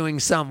be suing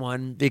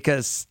someone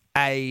because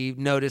I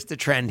noticed a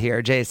trend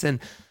here, Jason.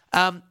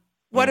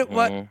 What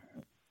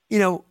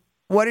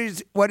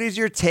is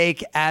your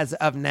take as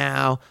of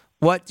now?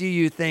 What do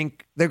you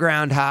think the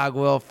groundhog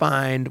will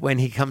find when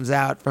he comes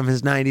out from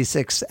his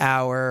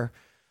 96-hour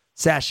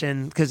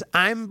session? Because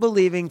I'm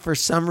believing for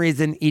some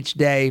reason each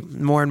day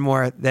more and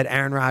more that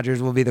Aaron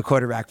Rodgers will be the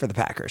quarterback for the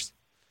Packers.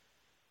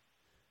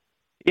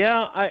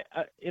 Yeah,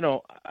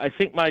 I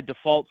think my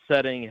default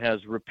setting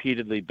has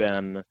repeatedly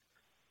been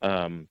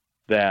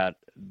that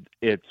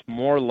it's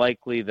more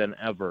likely than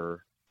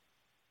ever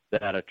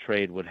that a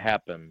trade would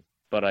happen,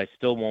 but I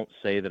still won't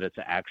say that it's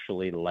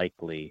actually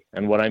likely.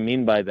 And what I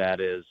mean by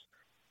that is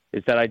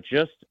that I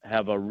just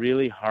have a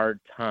really hard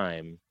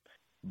time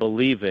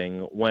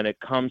believing when it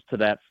comes to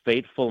that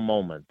fateful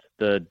moment,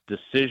 the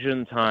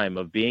decision time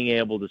of being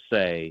able to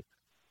say,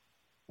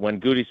 when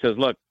Goody says,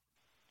 "Look,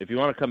 if you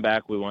want to come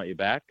back, we want you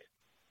back.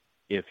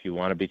 If you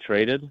want to be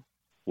traded,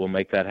 we'll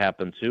make that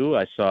happen too."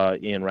 I saw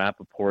Ian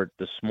Rappaport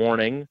this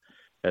morning,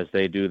 as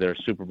they do their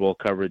Super Bowl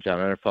coverage on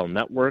NFL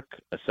Network,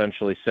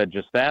 essentially said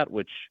just that,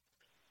 which,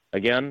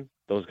 again,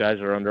 those guys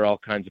are under all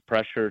kinds of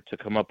pressure to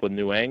come up with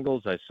new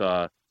angles. I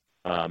saw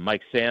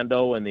Mike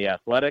Sando in The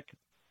Athletic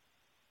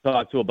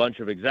talk to a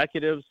bunch of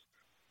executives,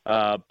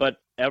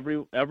 but every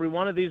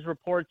one of these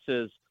reports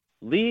is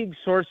league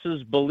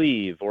sources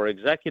believe, or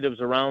executives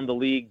around the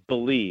league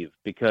believe,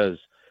 because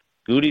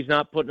Goody's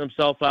not putting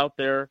himself out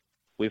there.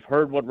 We've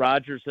heard what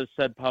Rodgers has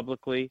said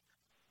publicly.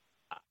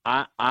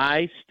 I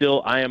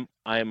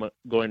am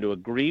going to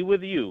agree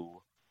with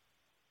you,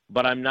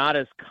 but I'm not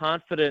as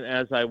confident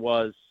as I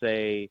was,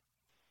 say,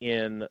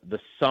 in the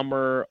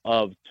summer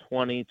of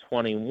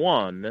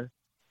 2021,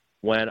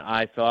 when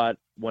I thought,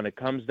 when it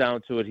comes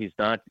down to it, he's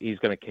going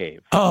to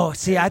cave. Oh,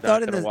 see, I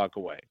thought walk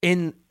away.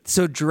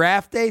 So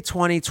draft day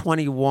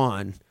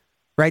 2021,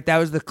 right? That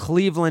was the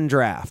Cleveland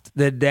draft,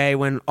 the day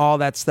when all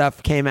that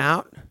stuff came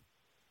out,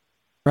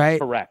 right?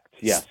 Correct.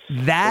 Yes.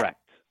 Correct.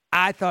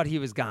 I thought he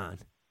was gone.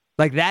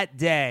 Like that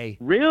day.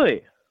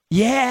 Really?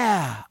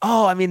 Yeah.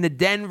 Oh, I mean, the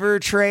Denver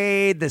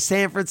trade, the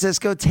San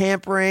Francisco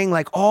tampering,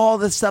 like all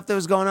the stuff that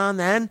was going on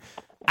then,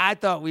 I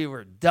thought we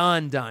were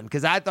done,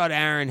 because I thought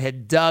Aaron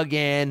had dug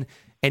in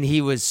and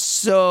he was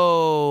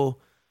so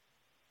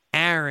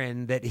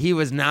Aaron that he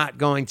was not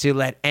going to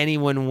let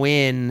anyone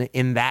win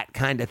in that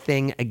kind of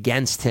thing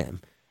against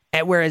him.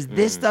 And whereas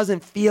this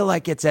doesn't feel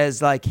like it's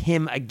as like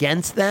him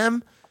against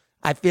them,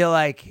 I feel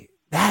like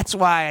that's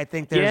why I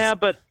think there's... Yeah,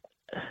 but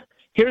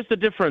here's the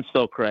difference,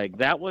 though, Craig.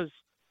 That was...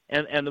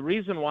 And the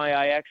reason why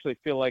I actually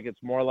feel like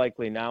it's more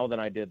likely now than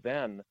I did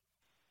then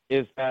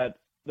is that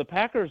the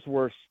Packers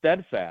were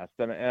steadfast,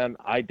 and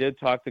I did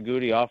talk to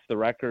Goody off the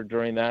record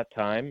during that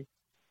time,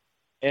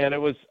 And it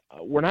was,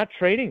 we're not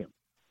trading him.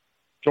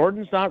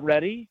 Jordan's not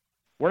ready.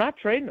 We're not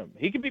trading him.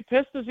 He can be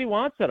pissed as he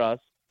wants at us,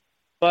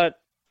 but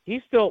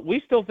we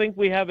still think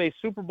we have a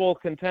Super Bowl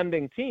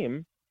contending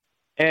team,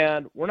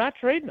 and we're not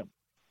trading him.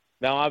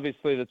 Now,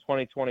 obviously, the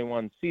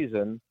 2021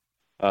 season,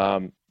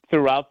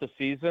 throughout the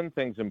season,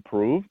 things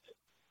improved,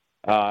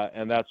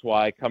 and that's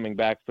why coming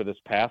back for this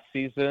past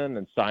season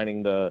and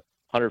signing the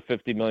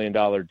 $150 million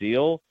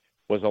deal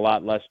was a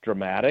lot less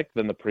dramatic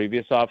than the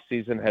previous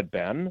offseason had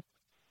been.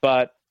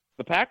 But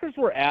the Packers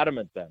were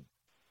adamant then.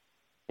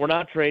 We're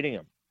not trading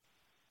him.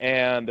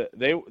 And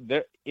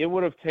it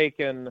would have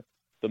taken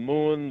the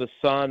moon, the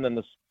sun, and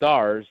the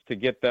stars to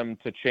get them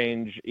to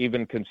change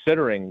even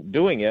considering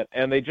doing it,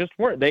 and they just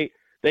weren't.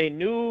 They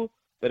knew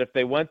that if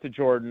they went to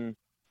Jordan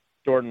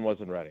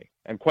wasn't ready.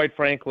 And quite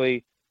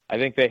frankly, I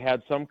think they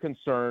had some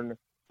concern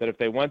that if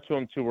they went to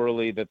him too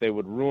early, that they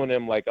would ruin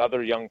him like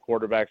other young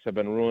quarterbacks have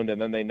been ruined, and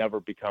then they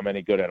never become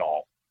any good at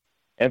all.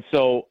 And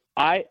so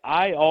I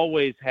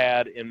always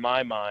had in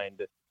my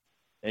mind,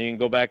 and you can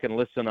go back and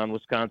listen on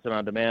Wisconsin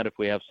On Demand if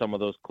we have some of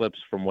those clips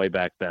from way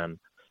back then,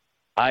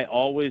 I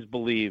always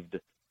believed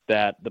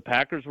that the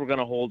Packers were going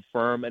to hold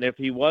firm, and if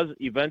he was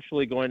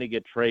eventually going to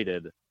get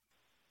traded,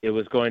 it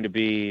was going to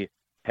be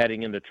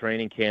heading into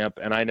training camp,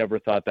 and I never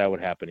thought that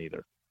would happen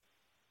either.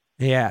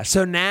 Yeah,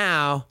 so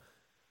now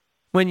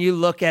when you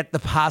look at the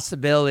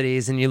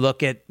possibilities and you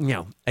look at,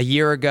 a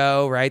year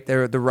ago, right,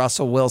 the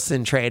Russell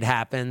Wilson trade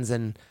happens,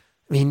 and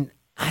I mean,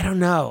 I don't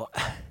know.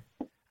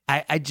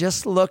 I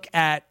just look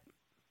at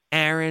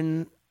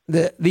Aaron,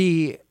 are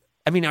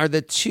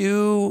the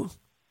two,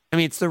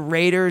 it's the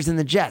Raiders and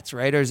the Jets,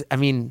 right?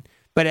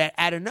 But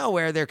out of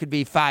nowhere, there could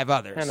be 5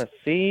 others.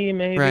 Tennessee,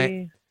 maybe.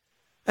 Right.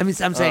 I'm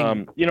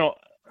saying,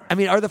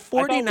 are the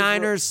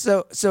 49ers,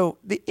 so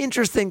the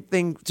interesting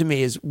thing to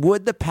me is,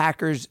 would the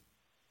Packers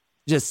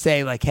just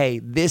say, like, hey,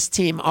 this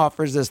team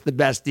offers us the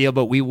best deal,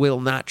 but we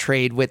will not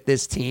trade with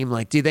this team?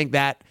 Like, do you think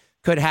that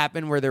could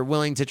happen where they're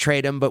willing to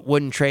trade him but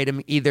wouldn't trade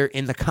him either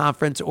in the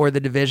conference or the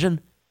division?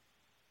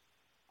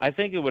 I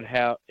think it would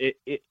have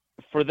it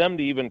for them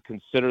to even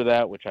consider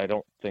that, which I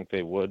don't think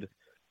they would.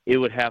 It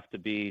would have to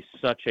be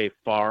such a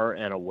far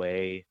and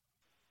away,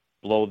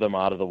 blow them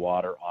out of the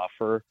water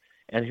offer.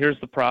 And here's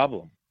the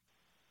problem.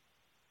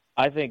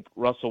 I think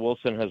Russell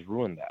Wilson has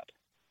ruined that.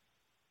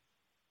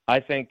 I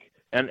think,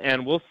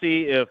 and we'll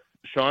see if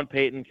Sean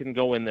Payton can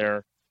go in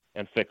there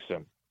and fix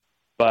him.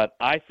 But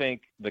I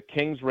think the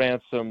King's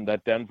ransom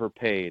that Denver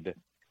paid,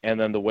 and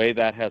then the way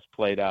that has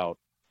played out,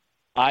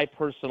 I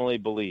personally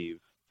believe,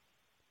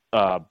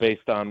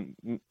 based on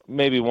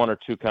maybe 1 or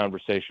 2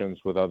 conversations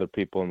with other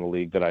people in the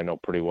league that I know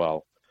pretty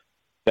well,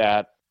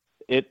 that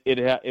it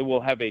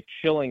will have a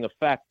chilling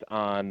effect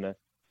on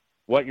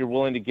what you're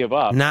willing to give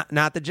up.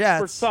 Not the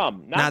Jets. For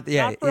some. Not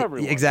for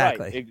everyone.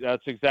 Exactly. Right.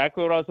 That's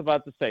exactly what I was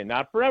about to say.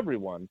 Not for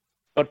everyone.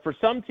 But for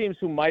some teams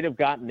who might have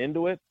gotten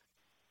into it,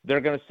 they're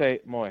going to say,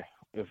 boy,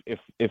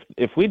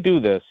 if we do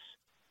this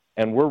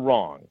and we're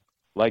wrong,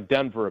 like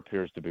Denver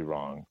appears to be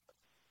wrong,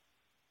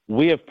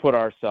 we have put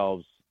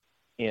ourselves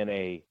in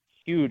a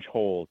huge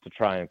hole to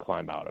try and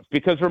climb out of.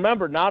 Because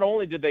remember, not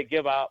only did they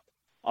give out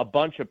a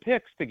bunch of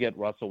picks to get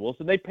Russell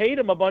Wilson, they paid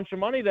him a bunch of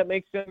money that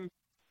makes him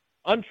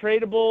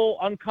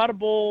untradeable,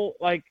 uncuttable.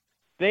 Like,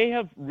 they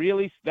have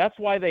really, that's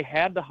why they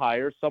had to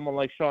hire someone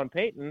like Sean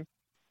Payton,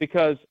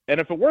 because, and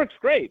if it works,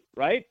 great,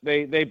 right?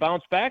 They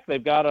bounce back.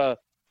 They've got a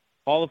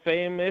Hall of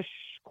Fame-ish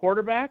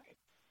quarterback,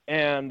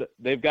 and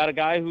they've got a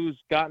guy who's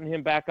gotten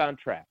him back on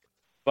track.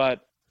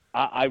 But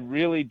I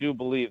really do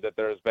believe that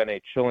there has been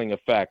a chilling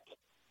effect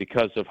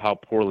because of how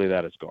poorly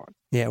that has gone.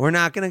 Yeah, we're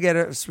not going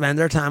to spend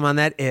our time on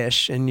that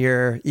ish and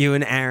you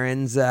and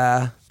Aaron's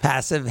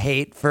passive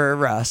hate for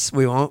Russ.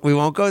 We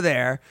won't go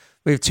there.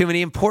 We have too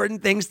many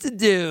important things to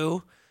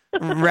do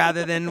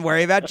rather than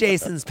worry about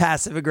Jason's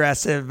passive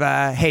aggressive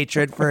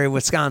hatred for a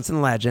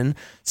Wisconsin legend.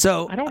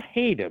 So I don't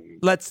hate him.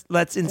 Let's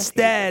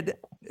instead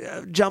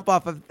jump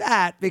off of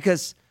that,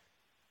 because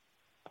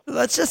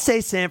let's just say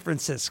San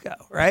Francisco,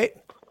 right?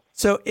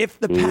 So if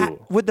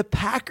would the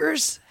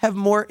Packers have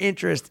more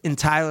interest in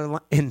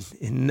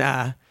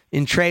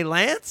in Trey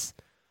Lance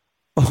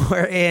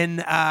or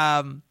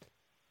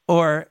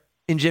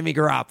in Jimmy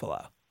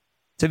Garoppolo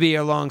to be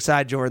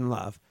alongside Jordan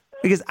Love?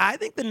 Because I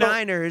think the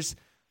Niners,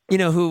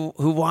 who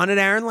wanted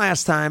Aaron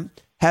last time,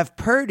 have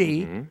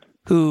Purdy,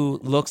 who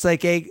looks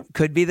like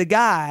could be the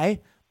guy.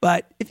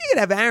 But if you could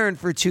have Aaron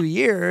for 2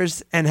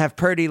 years and have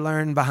Purdy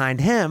learn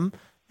behind him,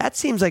 that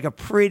seems like a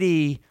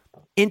pretty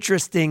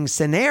interesting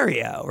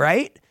scenario,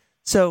 right?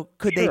 So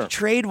could they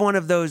trade one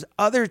of those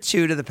other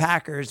 2 to the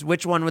Packers?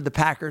 Which one would the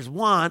Packers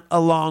want,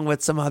 along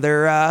with some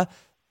other,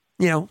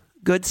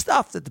 good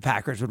stuff that the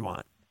Packers would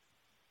want?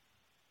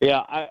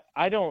 Yeah,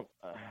 I don't.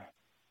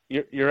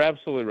 You're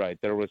absolutely right.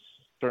 There was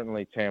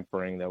certainly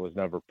tampering that was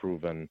never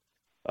proven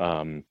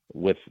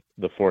with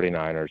the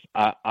 49ers.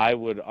 I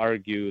would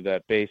argue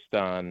that based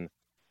on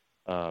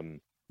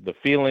the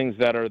feelings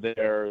that are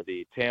there,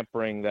 the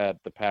tampering that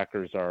the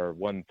Packers are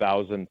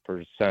 1,000%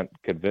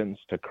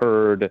 convinced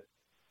occurred,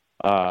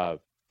 that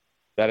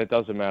it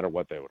doesn't matter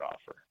what they would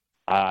offer.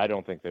 I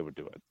don't think they would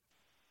do it.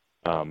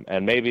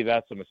 And maybe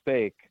that's a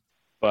mistake,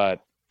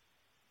 but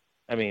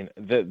I mean,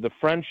 the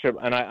friendship,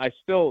 and I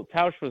still,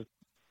 Tausch was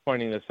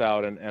pointing this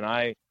out, and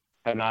I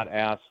have not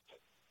asked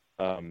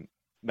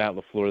Matt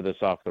LaFleur this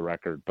off the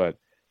record, but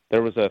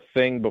there was a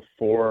thing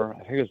before, I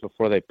think it was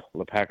before the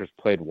Packers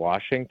played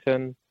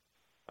Washington,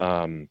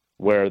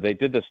 where they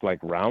did this like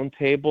round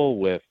table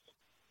with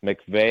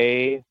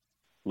McVay,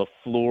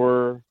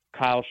 LaFleur,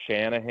 Kyle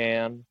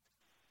Shanahan,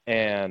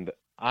 and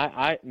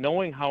I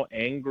knowing how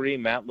angry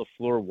Matt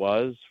LaFleur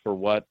was for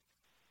what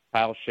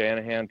Kyle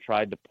Shanahan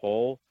tried to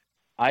pull,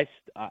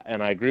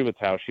 and I agree with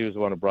Tausch, he was the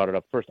one who brought it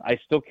up first. I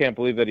still can't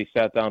believe that he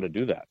sat down to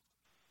do that.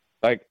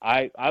 Like,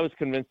 I was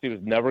convinced he was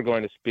never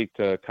going to speak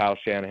to Kyle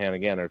Shanahan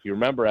again. Or if you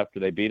remember, after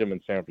they beat him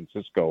in San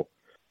Francisco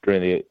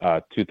during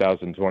the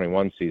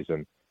 2021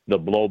 season, the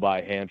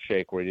blow-by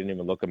handshake where he didn't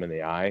even look him in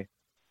the eye.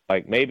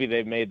 Like, maybe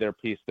they've made their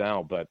peace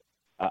now, but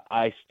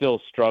I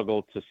still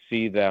struggle to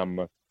see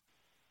them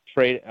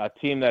trade a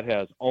team that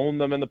has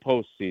owned them in the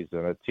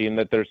postseason, a team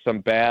that there's some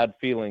bad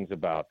feelings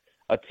about,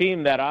 a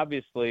team that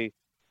obviously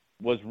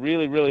was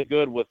really, really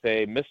good with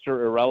a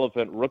Mr.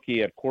 Irrelevant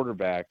rookie at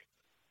quarterback.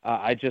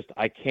 I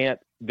can't.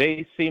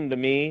 They seem to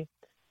me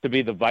to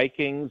be the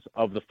Vikings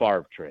of the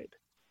Favre trade,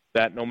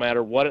 that no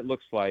matter what it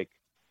looks like,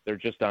 they're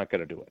just not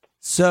going to do it.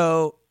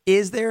 So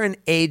is there an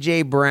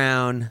A.J.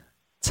 Brown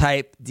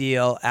type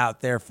deal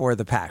out there for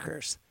the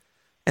Packers?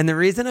 And the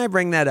reason I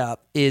bring that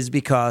up is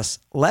because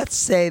let's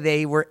say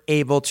they were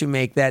able to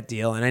make that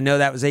deal, and I know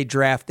that was a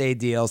draft day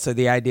deal, so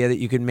the idea that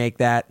you could make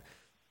that,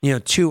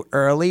 too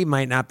early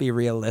might not be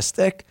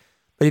realistic.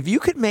 But if you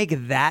could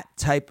make that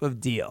type of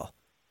deal,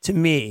 to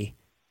me,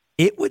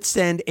 it would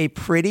send a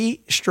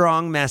pretty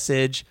strong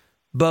message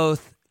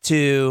both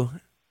to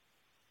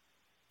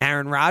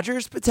Aaron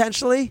Rodgers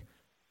potentially,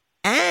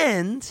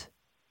 and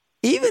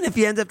even if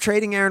you end up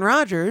trading Aaron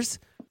Rodgers,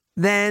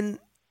 then,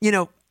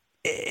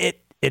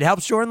 it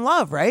helps Jordan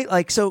Love, right?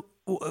 Like, so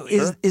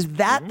is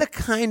that the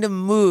kind of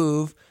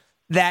move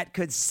that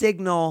could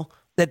signal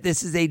that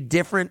this is a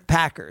different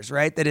Packers,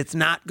 right? That it's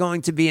not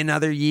going to be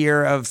another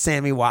year of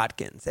Sammy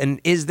Watkins? And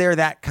is there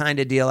that kind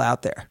of deal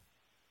out there?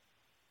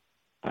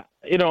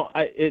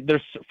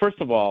 There's,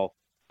 first of all,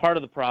 part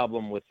of the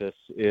problem with this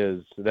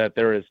is that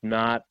there is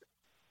not,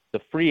 the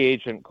free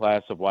agent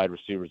class of wide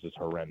receivers is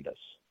horrendous.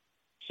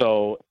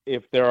 So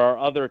if there are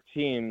other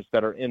teams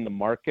that are in the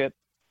market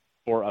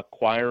for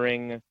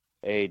acquiring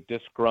a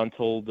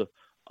disgruntled,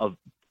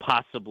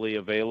 possibly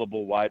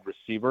available wide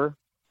receiver,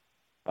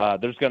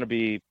 there's going to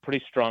be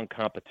pretty strong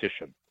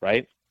competition,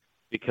 right?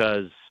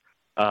 Because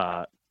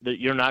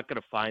you're not going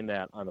to find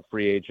that on the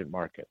free agent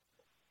market.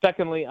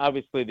 Secondly,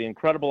 obviously, the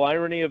incredible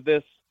irony of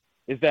this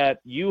is that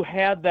you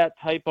had that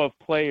type of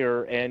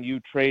player and you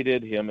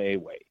traded him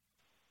away.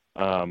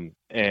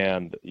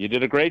 And you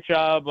did a great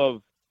job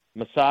of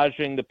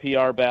massaging the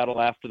PR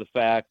battle after the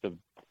fact of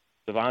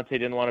Davante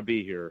didn't want to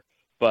be here.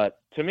 But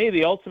to me,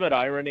 the ultimate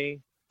irony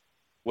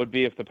would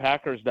be if the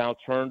Packers now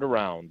turned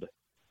around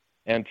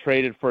and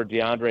traded for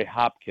DeAndre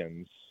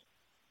Hopkins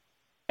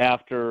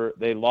after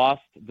they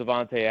lost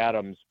Davante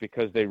Adams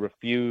because they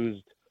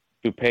refused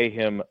to pay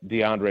him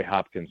DeAndre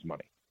Hopkins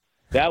money.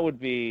 That would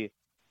be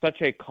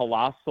such a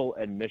colossal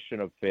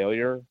admission of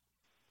failure.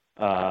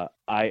 I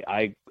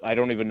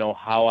don't even know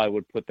how I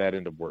would put that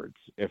into words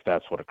if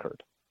that's what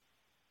occurred.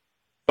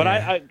 But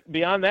I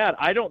beyond that,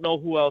 I don't know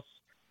who else,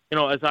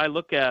 as I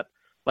look at,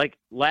 like,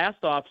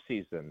 last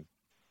offseason,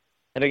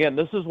 and again,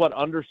 this is what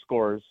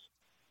underscores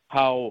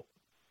how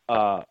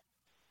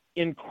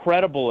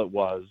incredible it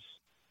was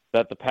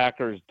that the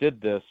Packers did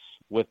this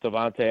with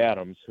Davante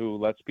Adams, who,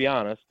 let's be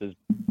honest, is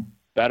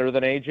better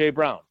than A.J.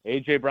 Brown.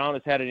 A.J. Brown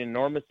has had an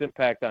enormous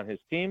impact on his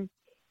team.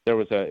 It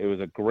was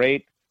a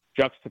great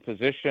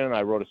juxtaposition.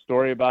 I wrote a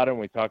story about it, and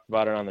we talked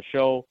about it on the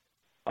show,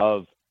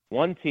 of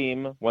one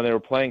team when they were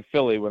playing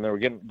Philly, when they were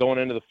going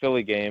into the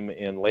Philly game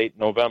in late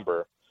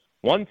November.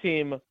 One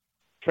team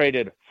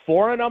traded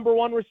for a number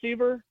one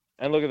receiver,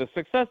 and look at the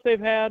success they've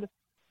had.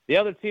 The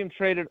other team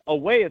traded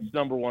away its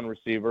number one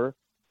receiver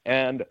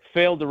and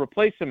failed to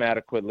replace him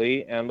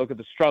adequately, and look at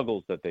the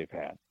struggles that they've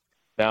had.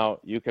 Now,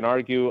 you can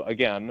argue,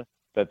 again,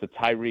 that the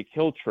Tyreek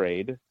Hill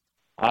trade,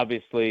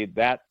 obviously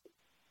that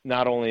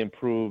not only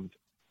improved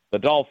the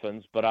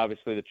Dolphins, but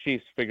obviously the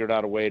Chiefs figured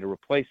out a way to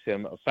replace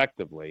him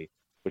effectively,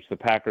 which the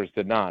Packers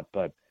did not.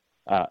 But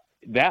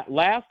that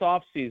last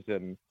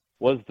offseason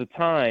was the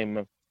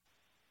time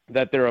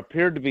that there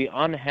appeared to be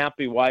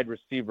unhappy wide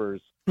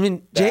receivers. I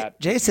mean,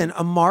 Jason,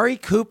 Amari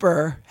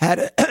Cooper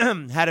had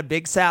a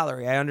big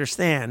salary, I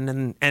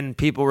understand, and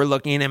people were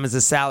looking at him as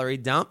a salary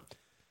dump.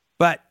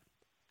 But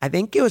I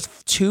think it was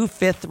 2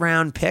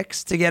 5th-round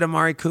picks to get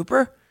Amari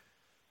Cooper.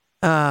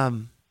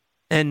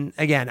 And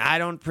again, I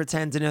don't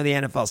pretend to know the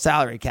NFL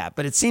salary cap,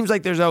 but it seems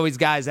like there's always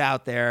guys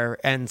out there,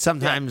 and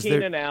sometimes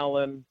Keenan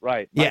Allen,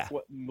 right? Yeah,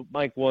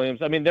 Mike Williams.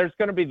 I mean, there's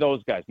going to be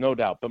those guys, no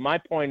doubt. But my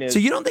point is, so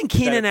you don't think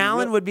Keenan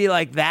Allen would be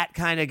like that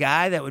kind of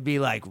guy that would be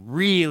like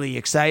really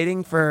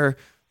exciting for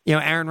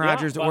Aaron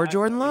Rodgers or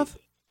Jordan Love?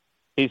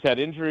 He's had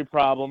injury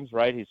problems,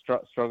 right? He's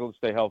struggled to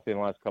stay healthy in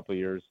the last couple of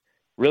years.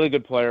 Really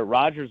good player.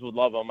 Rodgers would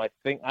love him. I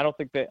don't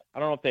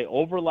know if they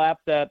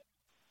overlapped at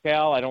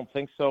Cal. I don't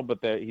think so, but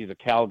he's a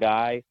Cal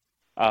guy.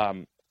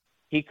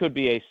 He could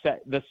be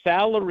the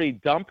salary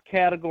dump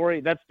category.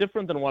 That's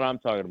different than what I'm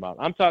talking about.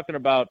 I'm talking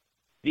about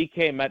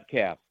DK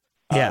Metcalf,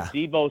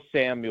 Deebo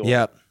Samuel,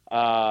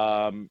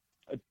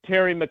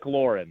 Terry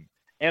McLaurin.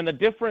 And the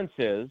difference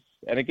is,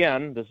 and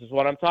again, this is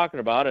what I'm talking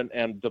about,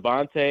 and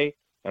Devontae,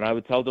 and I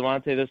would tell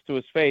Devontae this to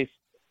his face,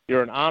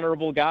 you're an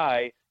honorable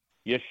guy.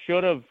 You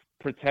should have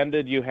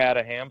pretended you had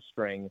a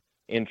hamstring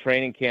in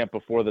training camp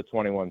before the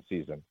 21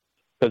 season,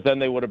 because then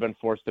they would have been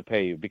forced to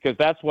pay you, because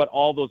that's what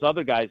all those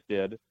other guys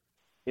did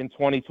in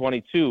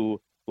 2022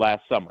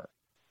 last summer.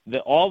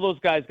 All those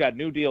guys got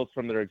new deals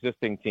from their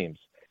existing teams.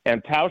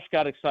 And Tausch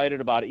got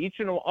excited about each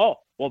and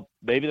all. Well,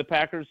 maybe the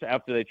Packers,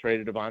 after they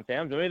traded Devontae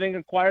Adams, maybe they can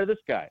acquire this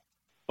guy.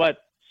 But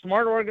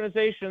smart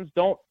organizations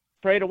don't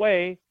trade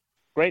away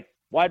great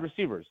wide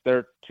receivers.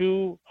 They're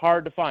too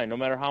hard to find, no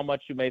matter how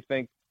much you may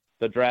think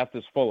the draft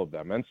is full of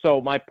them. And so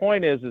my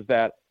point is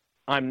that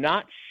I'm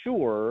not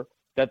sure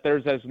that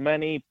there's as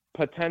many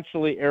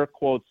potentially, air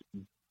quotes,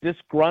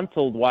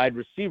 disgruntled wide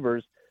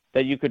receivers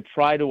that you could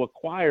try to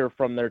acquire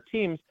from their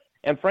teams.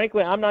 And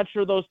frankly, I'm not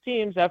sure those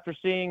teams, after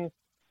seeing,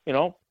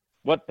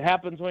 what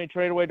happens when you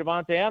trade away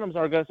Devontae Adams,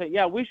 are going to say,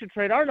 yeah, we should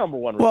trade our number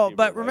one receiver. Well,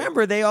 but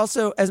remember, they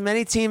also, as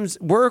many teams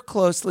were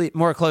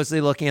more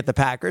closely looking at the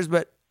Packers,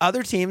 but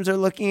other teams are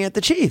looking at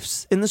the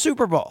Chiefs in the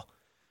Super Bowl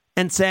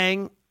and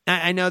saying,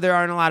 I know there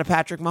aren't a lot of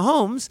Patrick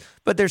Mahomes,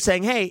 but they're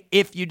saying, hey,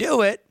 if you do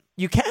it,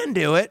 you can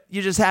do it.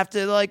 You just have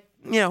to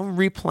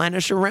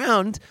replenish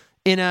around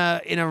in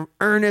a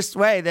earnest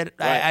way that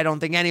right. I don't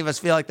think any of us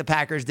feel like the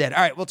Packers did.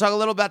 All right, we'll talk a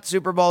little about the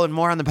Super Bowl and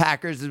more on the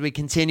Packers as we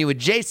continue with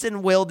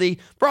Jason Wilde,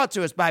 brought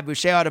to us by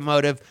Boucher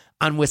Automotive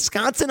on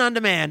Wisconsin On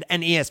Demand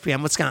and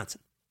ESPN Wisconsin.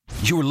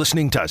 You're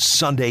listening to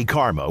Sunday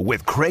Karma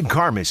with Craig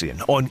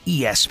Karmazin on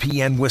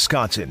ESPN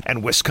Wisconsin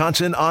and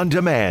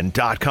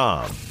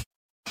WisconsinOnDemand.com.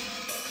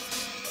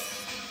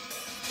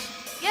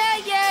 Yeah,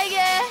 yeah,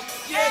 yeah.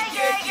 Yeah,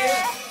 yeah,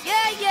 yeah.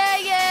 Yeah, yeah,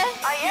 yeah.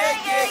 Ah, yeah,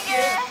 yeah,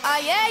 yeah. Ah,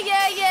 yeah,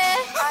 yeah, yeah.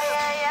 Ah,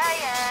 yeah,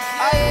 yeah, yeah.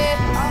 Ah, yeah.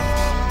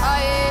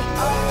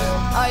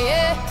 Ah,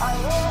 yeah.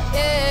 Ah, yeah.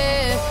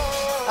 Yeah.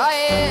 Ah,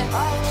 yeah.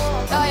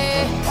 Ah,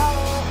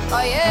 yeah.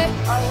 Ah, yeah.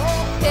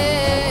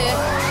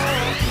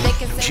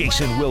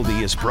 Jason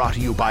Wilde is brought to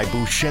you by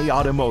Boucher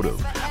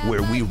Automotive,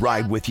 where we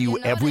ride with you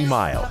every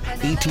mile.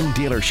 18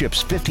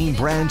 dealerships, 15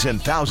 brands,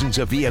 and thousands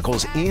of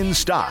vehicles in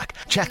stock.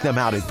 Check them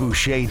out at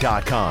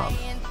Boucher.com.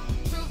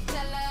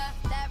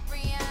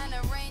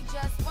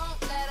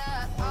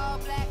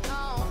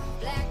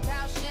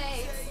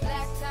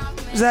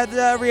 Is that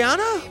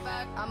Rihanna?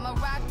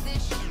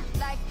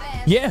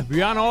 Yeah,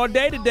 Rihanna all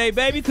day today,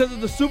 baby, because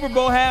of the Super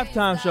Bowl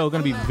halftime show.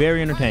 Going to be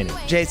very entertaining.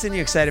 Jason,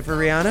 you excited for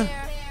Rihanna?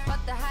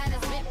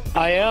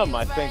 I am.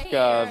 I think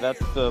that's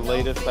the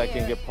latest I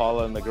can get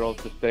Paula and the girls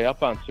to stay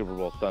up on Super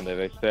Bowl Sunday.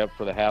 They stay up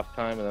for the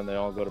halftime, and then they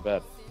all go to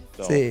bed.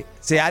 So,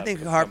 see, I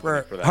think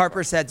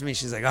Harper said to me,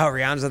 she's like, oh,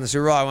 Rihanna's on the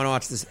Super Bowl. I want to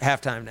watch this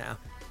halftime now.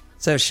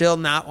 So she'll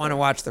not want to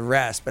watch the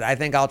rest, but I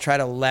think I'll try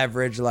to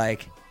leverage,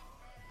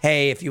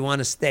 hey, if you want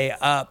to stay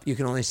up, you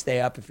can only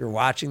stay up if you're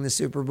watching the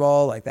Super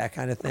Bowl, like that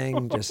kind of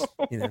thing. Just,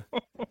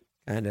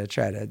 kind of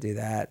try to do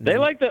that. They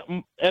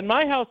in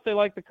my house, they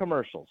like the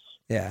commercials.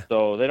 Yeah.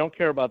 So they don't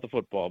care about the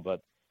football,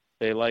 but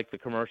they like the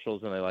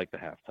commercials and they like the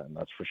halftime.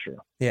 That's for sure.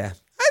 Yeah.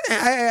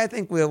 I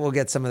think we'll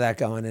get some of that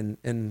going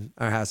in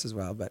our house as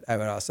well, but I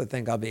would also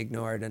think I'll be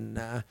ignored and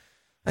an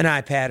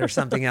iPad or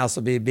something else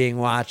will be being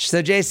watched.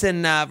 So,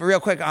 Jason, real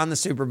quick on the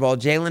Super Bowl,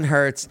 Jalen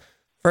Hurts,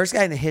 first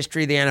guy in the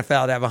history of the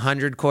NFL to have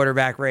 100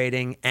 quarterback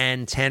rating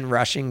and 10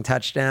 rushing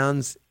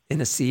touchdowns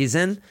in a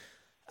season,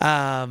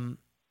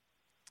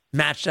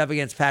 matched up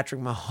against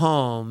Patrick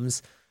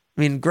Mahomes.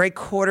 I mean, great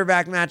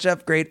quarterback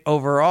matchup, great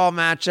overall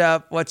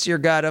matchup. What's your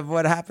gut of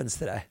what happens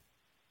today?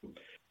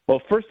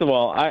 Well, first of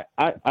all,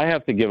 I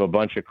have to give a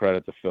bunch of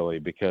credit to Philly,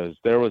 because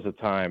there was a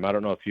time, I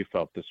don't know if you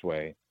felt this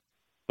way,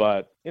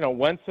 but,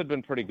 Wentz had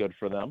been pretty good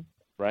for them,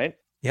 right?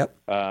 Yep.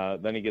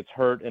 Then he gets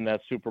hurt in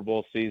that Super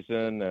Bowl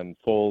season, and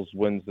Foles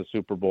wins the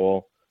Super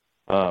Bowl.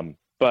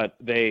 But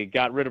they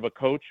got rid of a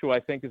coach who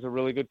I think is a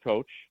really good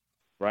coach,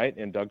 right,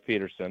 in Doug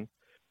Peterson.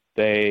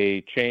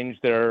 They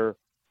changed their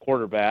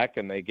quarterback,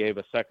 and they gave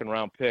a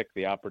second-round pick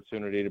the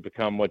opportunity to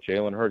become what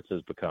Jalen Hurts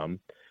has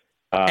become.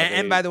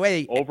 And by the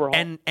way,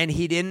 and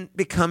he didn't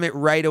become it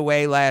right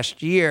away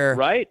last year.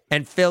 Right.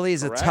 And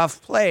Philly's Correct. a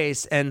tough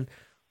place. And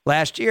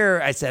last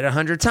year, I said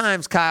 100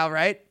 times, Kyle,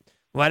 right?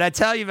 What'd I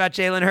tell you about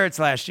Jalen Hurts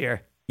last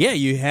year? Yeah,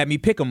 you had me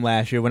pick him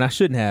last year when I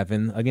shouldn't have,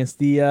 against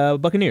the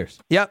Buccaneers.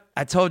 Yep,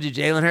 I told you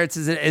Jalen Hurts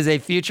is a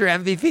future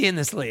MVP in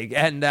this league,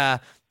 and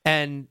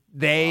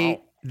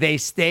they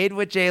stayed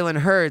with Jalen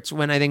Hurts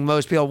when I think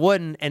most people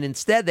wouldn't, and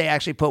instead they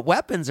actually put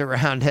weapons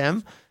around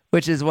him,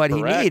 which is what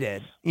Correct. he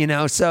needed.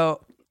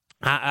 So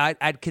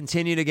I'd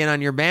continue to get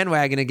on your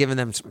bandwagon and giving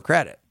them some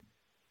credit.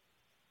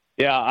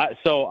 Yeah, I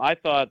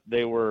thought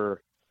they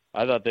were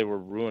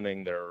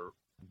ruining their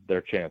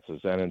their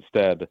chances. And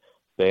instead,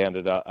 they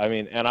ended up,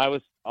 and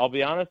I'll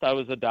be honest, I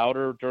was a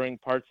doubter during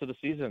parts of the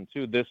season,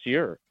 too, this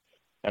year.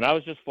 And I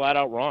was just flat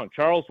out wrong.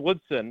 Charles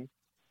Woodson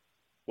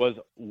was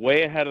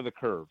way ahead of the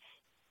curve.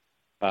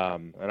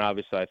 And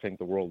obviously, I think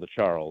the world of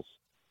Charles.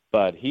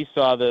 But he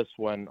saw this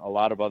when a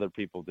lot of other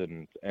people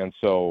didn't. And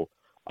so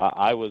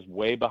I was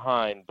way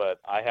behind, but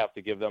I have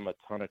to give them a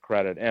ton of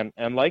credit.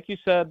 And like you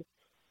said,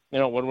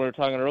 when we were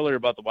talking earlier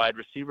about the wide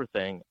receiver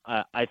thing,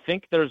 I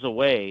think there's a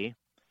way,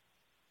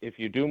 if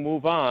you do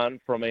move on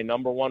from a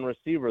number one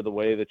receiver the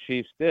way the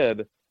Chiefs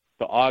did,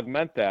 to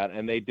augment that.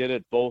 And they did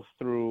it both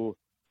through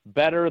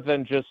better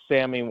than just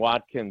Sammy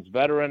Watkins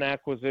veteran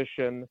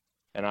acquisition,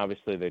 and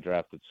obviously they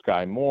drafted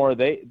Sky Moore.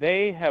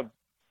 They have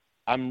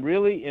 – I'm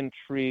really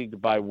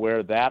intrigued by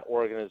where that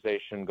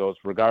organization goes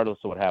regardless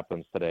of what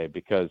happens today,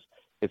 because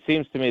it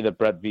seems to me that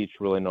Brett Veach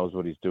really knows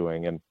what he's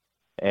doing.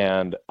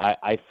 And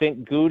I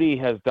think Goody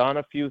has done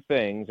a few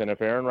things, and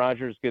if Aaron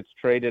Rodgers gets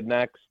traded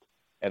next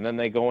and then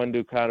they go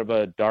into kind of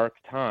a dark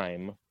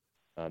time,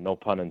 no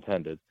pun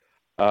intended,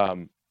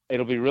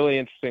 it'll be really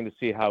interesting to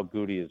see how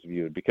Goody is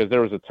viewed, because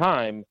there was a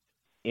time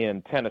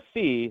in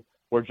Tennessee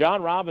where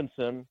John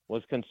Robinson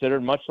was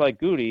considered, much like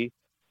Goody,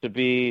 to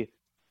be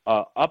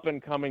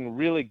up-and-coming,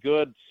 really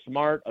good,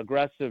 smart,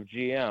 aggressive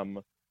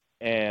GM.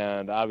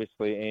 And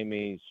obviously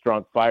Amy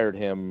Strunk fired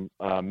him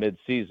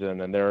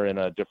mid-season, and they're in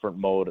a different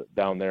mode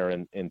down there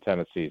in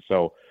Tennessee.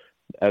 So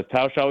as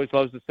Tausch always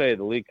loves to say,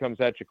 the league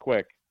comes at you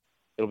quick.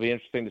 It'll be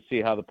interesting to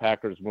see how the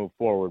Packers move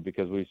forward,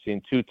 because we've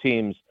seen two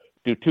teams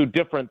do two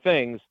different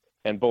things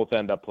and both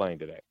end up playing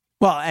today.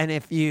 Well,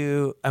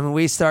 and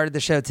we started the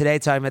show today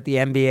talking about the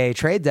NBA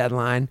trade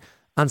deadline.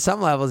 On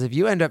some levels, if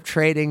you end up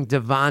trading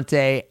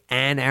Devontae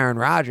and Aaron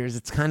Rodgers,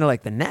 it's kind of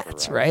like the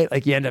Nets, right?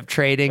 Like you end up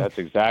trading. That's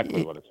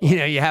exactly what it's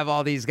like. You have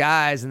all these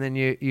guys, and then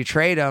you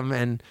trade them,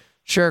 and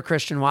sure,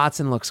 Christian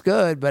Watson looks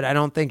good, but I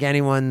don't think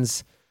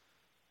anyone's.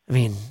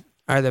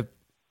 Are the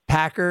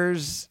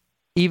Packers,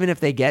 even if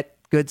they get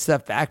good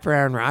stuff back for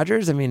Aaron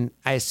Rodgers?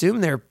 I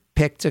assume they're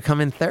picked to come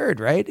in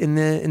third, right, in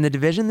the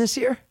division this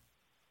year.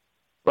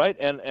 Right,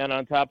 and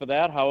on top of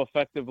that, how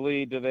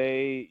effectively do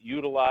they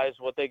utilize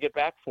what they get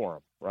back for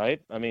them,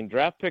 right?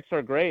 Draft picks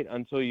are great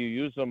until you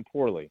use them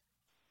poorly.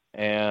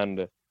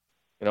 And,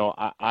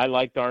 I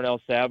like Darnell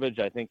Savage.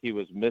 I think he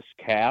was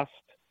miscast,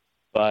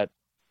 but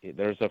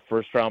there's a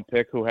first-round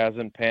pick who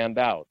hasn't panned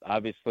out.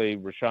 Obviously,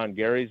 Rashawn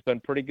Gary's been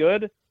pretty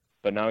good,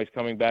 but now he's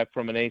coming back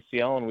from an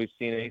ACL, and we've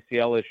seen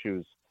ACL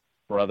issues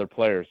for other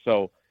players.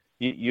 So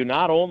you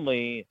not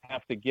only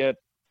have to get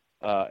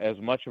as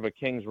much of a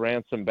king's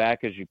ransom back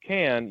as you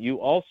can, you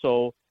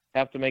also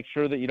have to make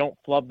sure that you don't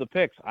flub the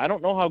picks. I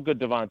don't know how good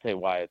Devontae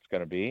Wyatt's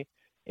going to be.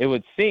 It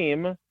would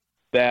seem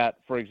that,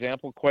 for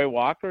example, Quay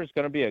Walker is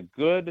going to be a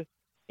good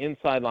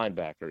inside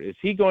linebacker. Is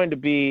he going to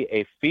be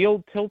a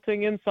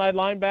field-tilting inside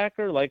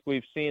linebacker like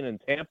we've seen in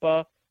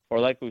Tampa or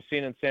like we've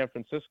seen in San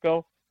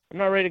Francisco? I'm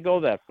not ready to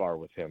go that far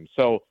with him.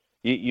 So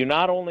you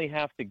not only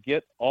have to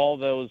get all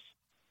those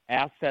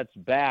assets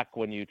back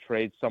when you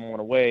trade someone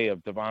away of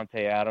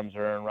Devontae Adams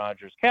or Aaron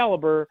Rodgers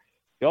caliber,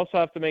 you also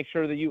have to make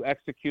sure that you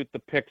execute the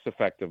picks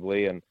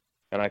effectively. And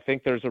I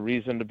think there's a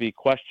reason to be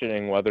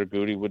questioning whether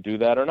Goody would do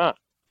that or not.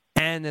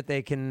 And that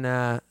they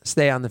can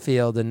stay on the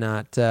field and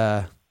not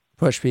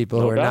push people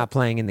who are not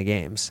playing in the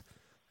games,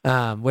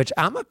 which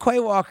I'm a Quay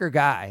Walker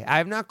guy.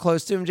 I'm not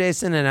close to him,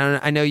 Jason, and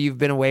I know you've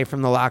been away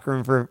from the locker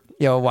room for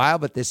a while,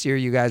 but this year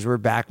you guys were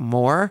back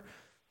more.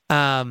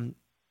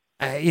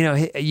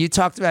 You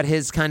talked about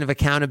his kind of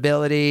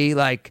accountability,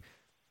 like,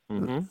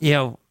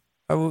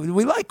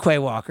 we like Quay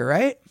Walker,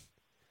 right?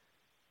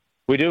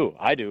 We do.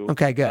 I do.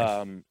 Okay, good.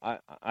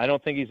 I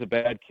don't think he's a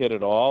bad kid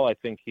at all. I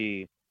think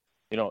he,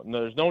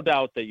 there's no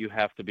doubt that you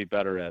have to be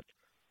better at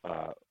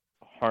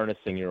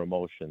harnessing your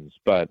emotions,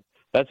 but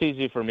that's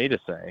easy for me to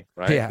say,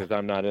 right? Yeah. Because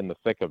I'm not in the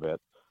thick of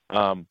it.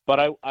 But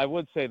I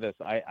would say this.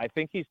 I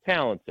think he's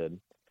talented.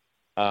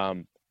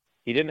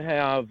 He didn't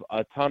have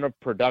a ton of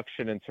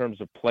production in terms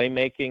of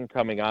playmaking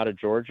coming out of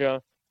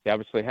Georgia. He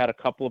obviously had a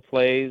couple of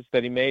plays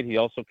that he made. He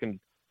also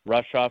can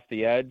rush off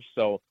the edge.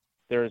 So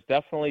there is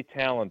definitely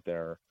talent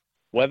there.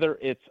 Whether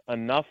it's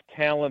enough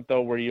talent,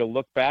 though, where you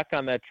look back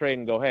on that trade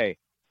and go, hey,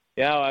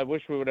 yeah, I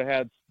wish we would have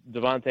had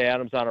Devontae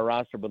Adams on a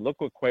roster, but look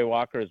what Quay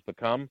Walker has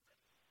become.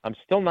 I'm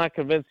still not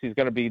convinced he's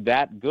going to be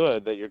that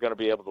good that you're going to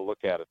be able to look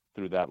at it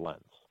through that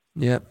lens.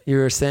 Yep. You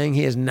were saying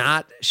he is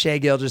not Shai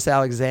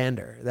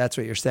Gilgeous-Alexander. That's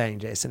what you're saying,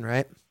 Jason,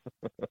 right?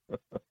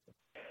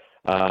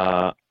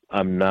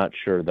 I'm not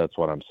sure that's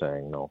what I'm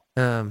saying, no.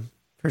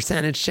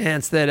 Percentage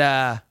chance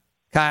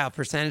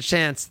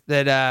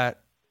that,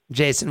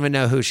 Jason would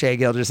know who Shai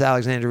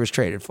Gilgeous-Alexander was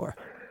traded for.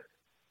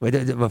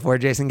 Before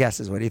Jason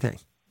guesses, what do you think?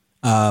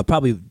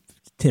 Probably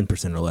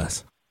 10% or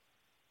less.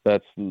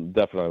 That's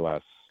definitely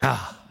less.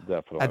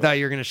 Definitely. I thought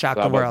you were going to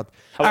shock the world.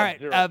 All right,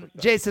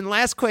 Jason,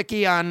 last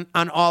quickie on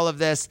all of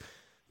this.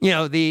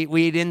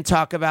 We didn't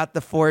talk about the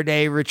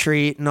 4-day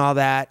retreat and all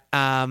that.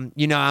 I'm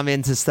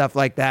into stuff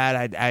like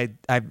that.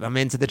 I'm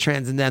into the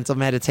transcendental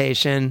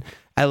meditation.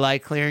 I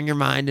like clearing your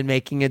mind and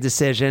making a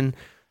decision.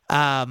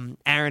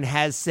 Aaron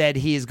has said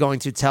he is going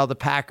to tell the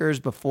Packers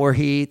before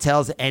he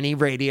tells any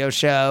radio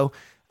show.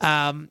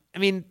 I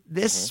mean,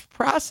 this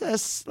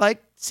process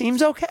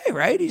seems okay,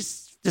 right?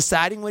 He's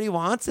deciding what he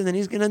wants and then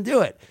he's going to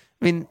do it.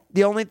 I mean,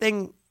 the only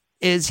thing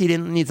is he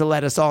didn't need to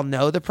let us all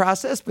know the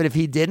process, but if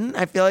he didn't,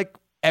 I feel like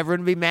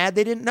everyone would be mad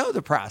they didn't know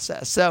the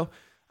process. So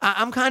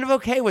I'm kind of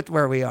okay with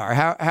where we are.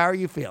 How are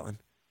you feeling?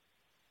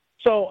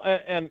 So,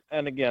 and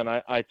again,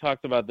 I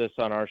talked about this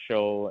on our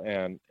show,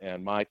 and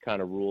my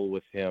kind of rule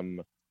with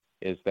him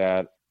is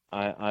that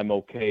I'm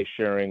okay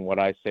sharing what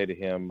I say to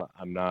him.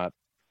 I'm not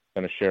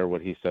going to share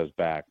what he says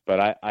back. But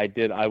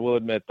I will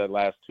admit that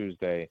last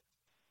Tuesday,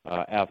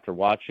 after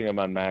watching him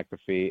on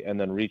McAfee and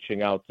then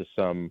reaching out to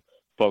some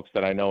folks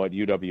that I know at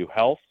UW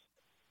Health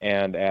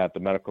and at the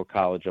Medical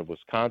College of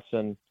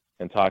Wisconsin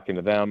and talking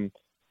to them,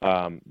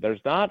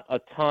 there's not a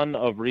ton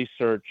of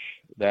research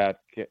that,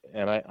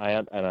 and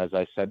as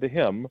I said to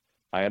him,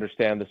 I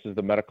understand this is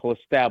the medical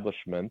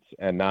establishment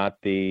and not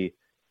the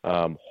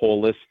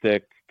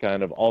holistic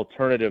kind of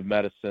alternative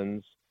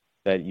medicines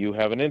that you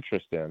have an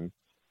interest in.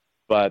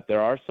 But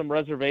there are some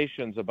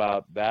reservations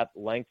about that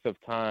length of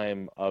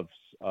time of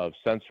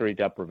sensory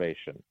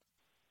deprivation.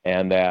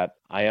 And that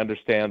I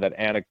understand that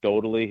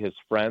anecdotally his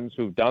friends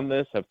who've done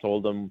this have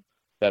told him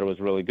that it was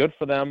really good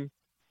for them.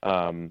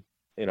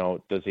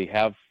 Does he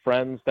have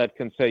friends that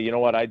can say, you know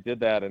what, I did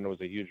that and it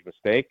was a huge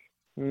mistake?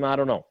 I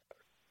don't know.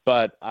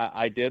 But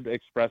I did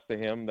express to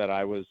him that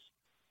I was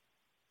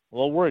a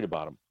little worried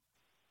about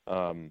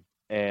him.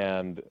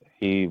 And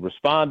he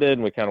responded,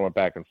 and we kind of went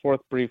back and forth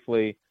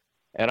briefly.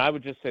 And I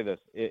would just say this.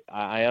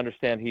 I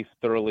understand he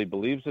thoroughly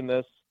believes in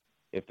this.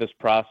 If this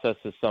process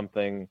is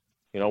something,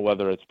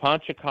 whether it's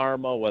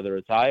Panchakarma, whether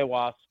it's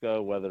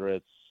ayahuasca, whether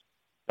it's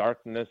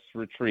darkness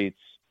retreats,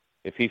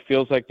 if he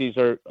feels like these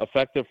are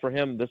effective for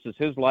him, this is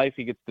his life.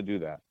 He gets to do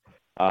that.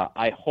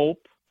 I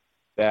hope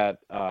that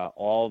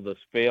all the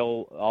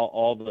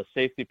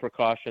safety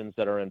precautions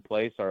that are in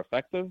place are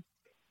effective,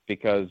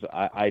 because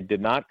I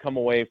did not come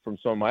away from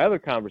some of my other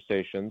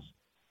conversations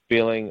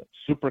feeling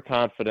super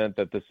confident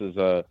that this is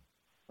a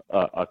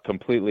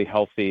completely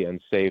healthy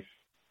and safe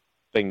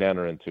thing to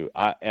enter into.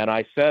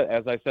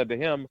 As I said to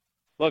him,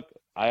 look,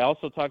 I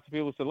also talked to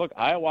people who said, look,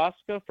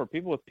 ayahuasca for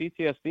people with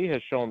PTSD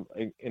has shown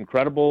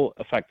incredible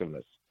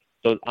effectiveness.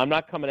 So I'm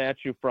not coming at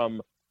you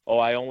from,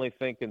 I only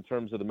think in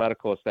terms of the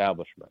medical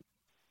establishment.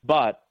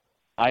 But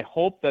I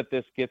hope that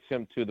this gets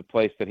him to the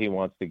place that he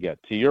wants to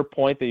get. To your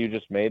point that you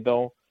just made,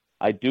 though,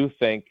 I do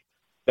think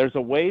there's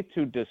a way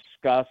to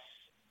discuss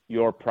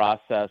your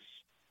process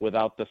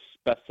without the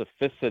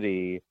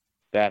specificity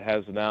that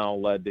has now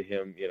led to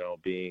him,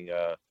 being,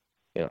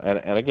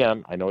 and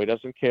again, I know he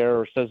doesn't care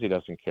or says he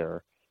doesn't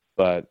care,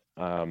 but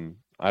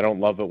I don't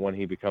love it when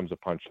he becomes a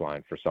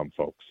punchline for some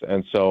folks.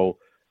 And so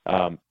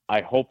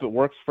I hope it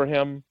works for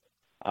him.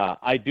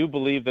 I do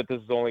believe that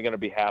this is only going to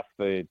be half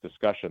the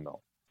discussion,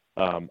 though.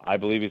 I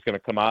believe he's going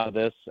to come out of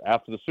this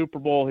after the Super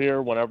Bowl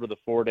here, whenever the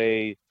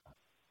 4-day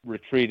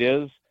retreat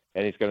is,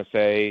 and he's going to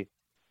say,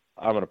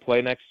 I'm going to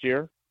play next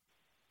year.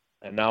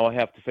 And now I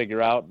have to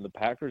figure out, and the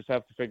Packers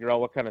have to figure out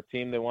what kind of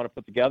team they want to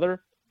put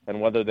together and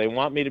whether they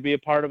want me to be a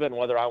part of it and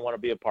whether I want to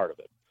be a part of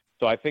it.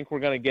 So I think we're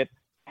going to get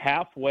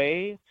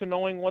halfway to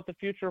knowing what the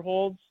future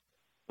holds,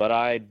 but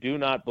I do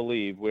not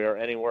believe we are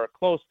anywhere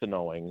close to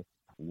knowing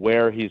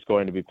where he's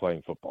going to be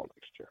playing football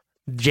next year.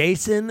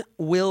 Jason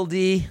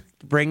Wilde,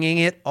 bringing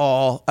it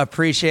all.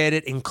 Appreciate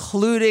it,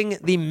 including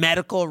the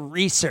medical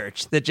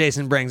research that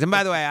Jason brings. And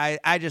by the way,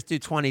 I just do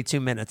 22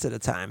 minutes at a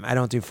time. I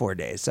don't do 4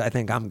 days, so I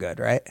think I'm good,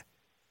 right?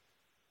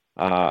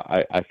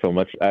 I feel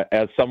much,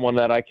 as someone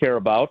that I care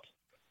about,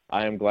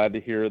 I am glad to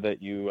hear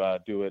that you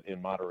do it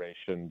in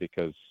moderation,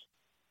 because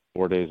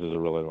 4 days is a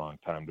really long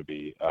time to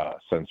be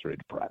sensory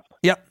deprived.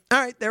 Yep. All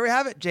right, there we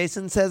have it.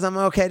 Jason says I'm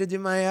okay to do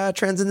my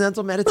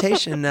transcendental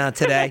meditation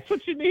today. That's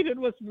what you needed,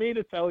 was me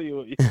to tell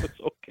you it was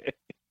okay.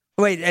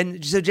 Wait,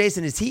 and so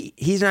Jason,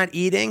 he's not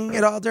eating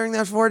at all during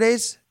those 4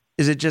 days?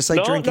 Is it just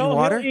drinking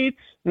water? He'll eat.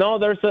 No,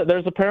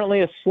 there's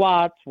apparently a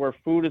slot where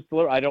food is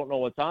delivered. I don't know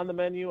what's on the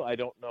menu. I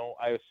don't know.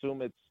 I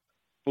assume it's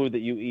food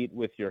that you eat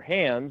with your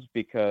hands,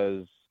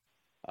 because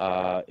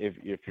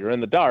if you're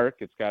in the dark,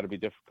 it's got to be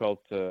difficult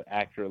to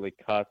accurately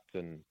cut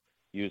and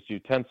use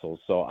utensils.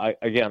 So I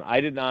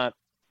did not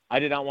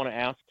want to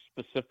ask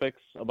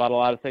specifics about a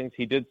lot of things.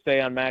 He did say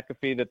on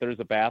McAfee that there's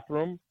a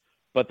bathroom,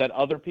 but that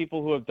other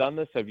people who have done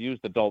this have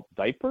used adult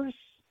diapers.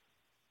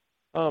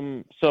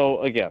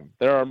 So again,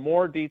 there are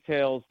more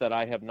details that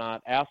I have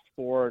not asked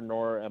for,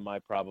 nor am I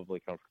probably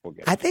comfortable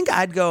getting. I think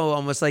I'd go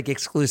almost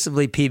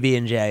exclusively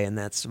PB&J in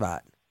that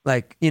spot.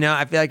 I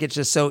feel like it's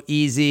just so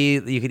easy.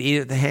 You could eat it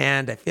with the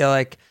hand. I feel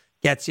like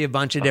gets you a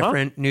bunch of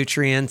different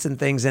nutrients and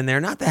things in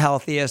there. Not the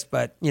healthiest,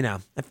 but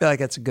I feel like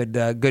that's a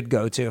good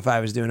go-to if I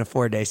was doing a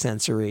 4-day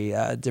sensory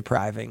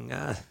depriving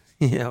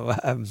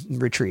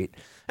retreat.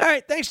 All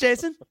right, thanks,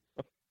 Jason.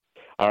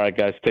 All right,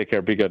 guys, take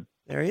care. Be good.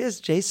 There he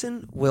is,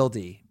 Jason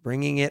Wilde,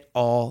 bringing it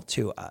all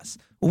to us.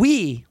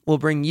 We will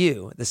bring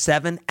you the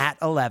 7 at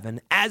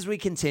 11 as we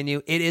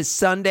continue. It is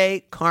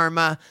Sunday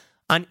Karma.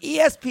 on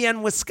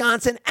ESPN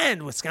Wisconsin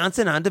and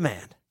Wisconsin On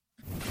Demand.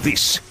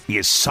 This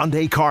is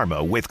Sunday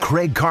Karma with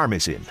Craig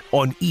Karmazin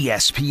on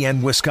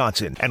ESPN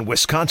Wisconsin and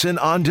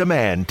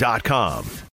WisconsinOnDemand.com.